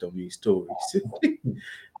recollect on these stories.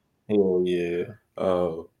 Hell yeah.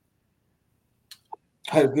 uh,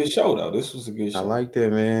 Had a good show though. This was a good I show. like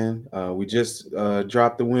that, man. We just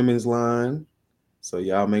dropped the women's line, so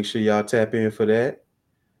y'all make sure y'all tap in for that.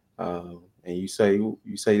 And you say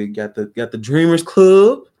you got the Dreamers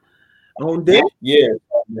Club on deck. Yeah,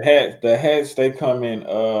 the hats they come in.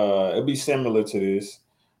 It'll be similar to this.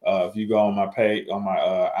 If you go on my page, on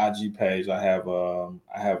my IG page, I have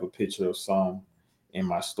a picture of some in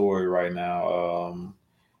my story right now.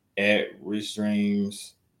 At Rich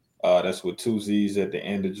Dreams, that's with two Z's at the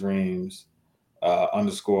end of Dreams,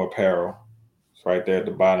 underscore apparel. It's right there at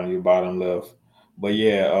the bottom, your bottom left. But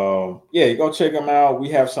yeah, you go check them out. We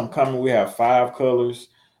have some coming. We have 5 colors.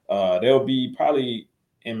 They'll be probably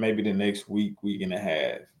in maybe the next week and a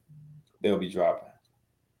half. They'll be dropping.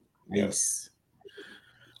 Yep. Nice.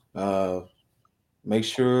 Uh, Make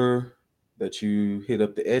sure that you hit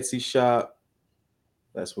up the Etsy shop.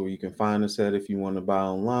 That's where you can find us at if you want to buy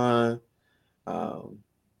online. Um,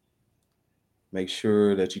 Make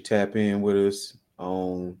sure that you tap in with us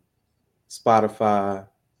on Spotify,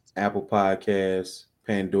 Apple Podcasts,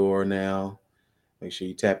 Pandora now. Make sure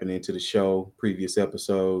you tapping into the show, previous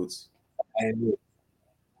episodes. And look,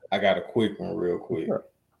 I got a quick one, real quick.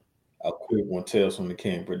 A quick one. Tales from the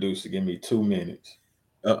King producer. Give me 2 minutes.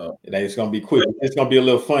 Uh-oh. It's gonna be quick. It's gonna be a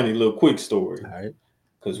little funny, little quick story. All right.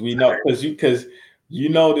 Cause we know, cause you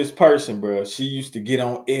know this person, bro. She used to get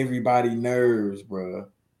on everybody's nerves, bro.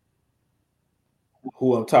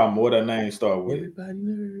 Who I'm talking about? What her name start with? Everybody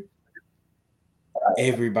nerd.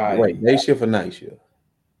 Everybody. Wait, day shift or night shift?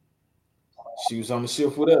 She was on the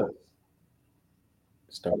shift with us.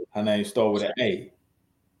 Start. Her name start with an A.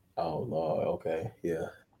 Oh Lord. Okay. Yeah.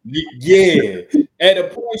 Yeah. At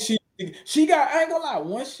the point she got, I ain't gonna lie,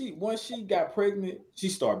 once she got pregnant, she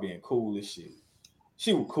started being cool as shit.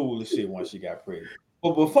 She was cool as shit once she got pregnant.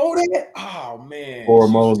 But before that, oh man.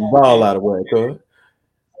 Hormones ball out of whack, huh?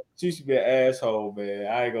 She used to be an asshole, man.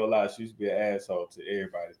 I ain't gonna lie, she used to be an asshole to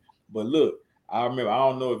everybody. But look, I remember, I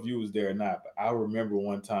don't know if you was there or not, but I remember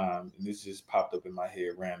one time, and this just popped up in my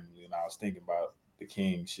head randomly, and I was thinking about the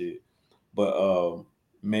King shit. But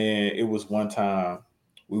man, it was one time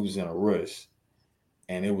we was in a rush,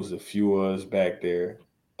 and it was a few of us back there.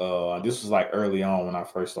 This was like early on when I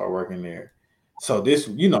first started working there. So this,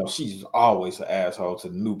 she's always an asshole to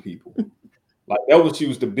the new people. Like that was, she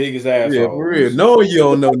was the biggest asshole. Yeah, for real. No, you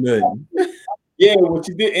don't know nothing. Yeah, what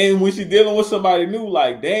you did, and when she dealing with somebody new,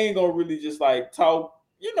 like they ain't gonna really just like talk.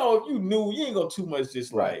 If you knew, you ain't gonna too much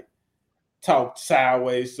just like talk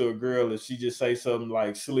sideways to a girl if she just say something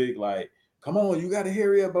like slick, like "Come on, you gotta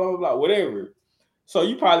hurry up," blah blah blah, whatever. So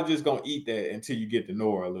you probably just gonna eat that until you get to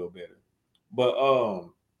know her a little better. But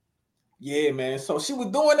yeah, man. So she was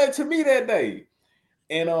doing that to me that day,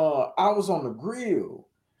 and I was on the grill.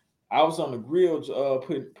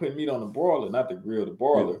 Putting meat on the broiler, not the grill, the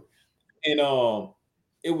broiler. And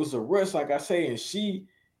it was a rush, like I say, and she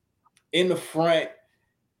in the front,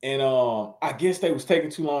 and I guess they was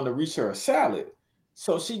taking too long to reach her a salad.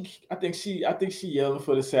 So I think she yelling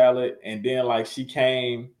for the salad, and then like she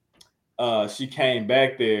came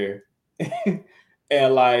back there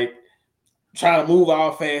and like trying to move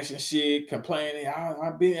all fast and shit, complaining,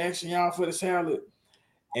 I've been asking y'all for the salad.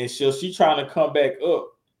 And so she trying to come back up,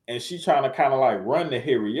 and she trying to kind of like run to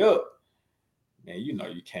hurry up. Man, you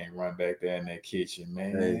can't run back there in that kitchen,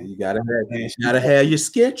 man. Hey, you gotta have your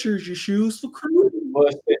Skechers, your shoes for crew.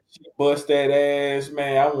 She bust that ass,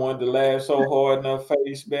 man. I wanted to laugh so hard in her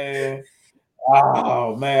face, man.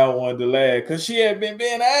 Oh man, I wanted to laugh because she had been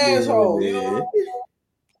being an asshole,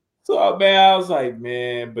 So man, I was like,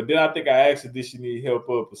 man. But then I think I asked her, did she need help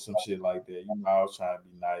up or some shit like that? I was trying to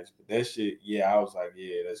be nice, but that shit, yeah, I was like,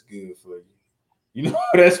 yeah, that's good for you.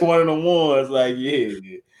 That's one of the ones. Like, yeah.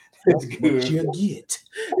 That's good. What you get.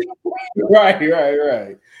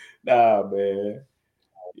 Right. Nah, man.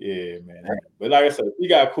 Yeah, man. But like I said, she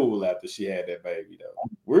got cool after she had that baby, though.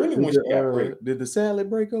 Really, when she got pregnant. Did the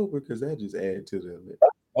salad break open? Because that just added to the.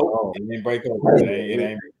 Oh, it didn't break open. It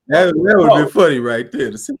ain't. That would have been funny right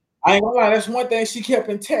there. I ain't gonna lie. That's one thing she kept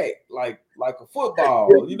intact, like a football.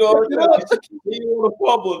 She didn't want to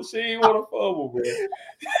fumble. She didn't want to fumble, bro.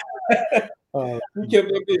 He kept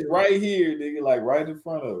that bitch right here, nigga, like right in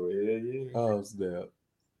front of her. Yeah. Oh snap!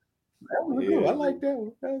 Cool. I like that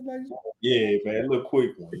one. That was nice. Yeah, man, a little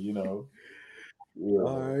quick one, Yeah.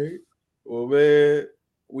 All right. Well, man,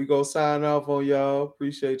 we gonna sign off on y'all.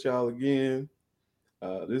 Appreciate y'all again.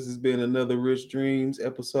 This has been another Rich Dreams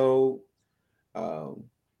episode.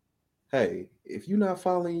 Hey, if you're not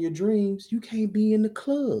following your dreams, you can't be in the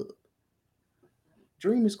club.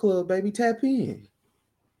 Dreamers Club, baby, tap in.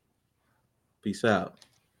 Peace out.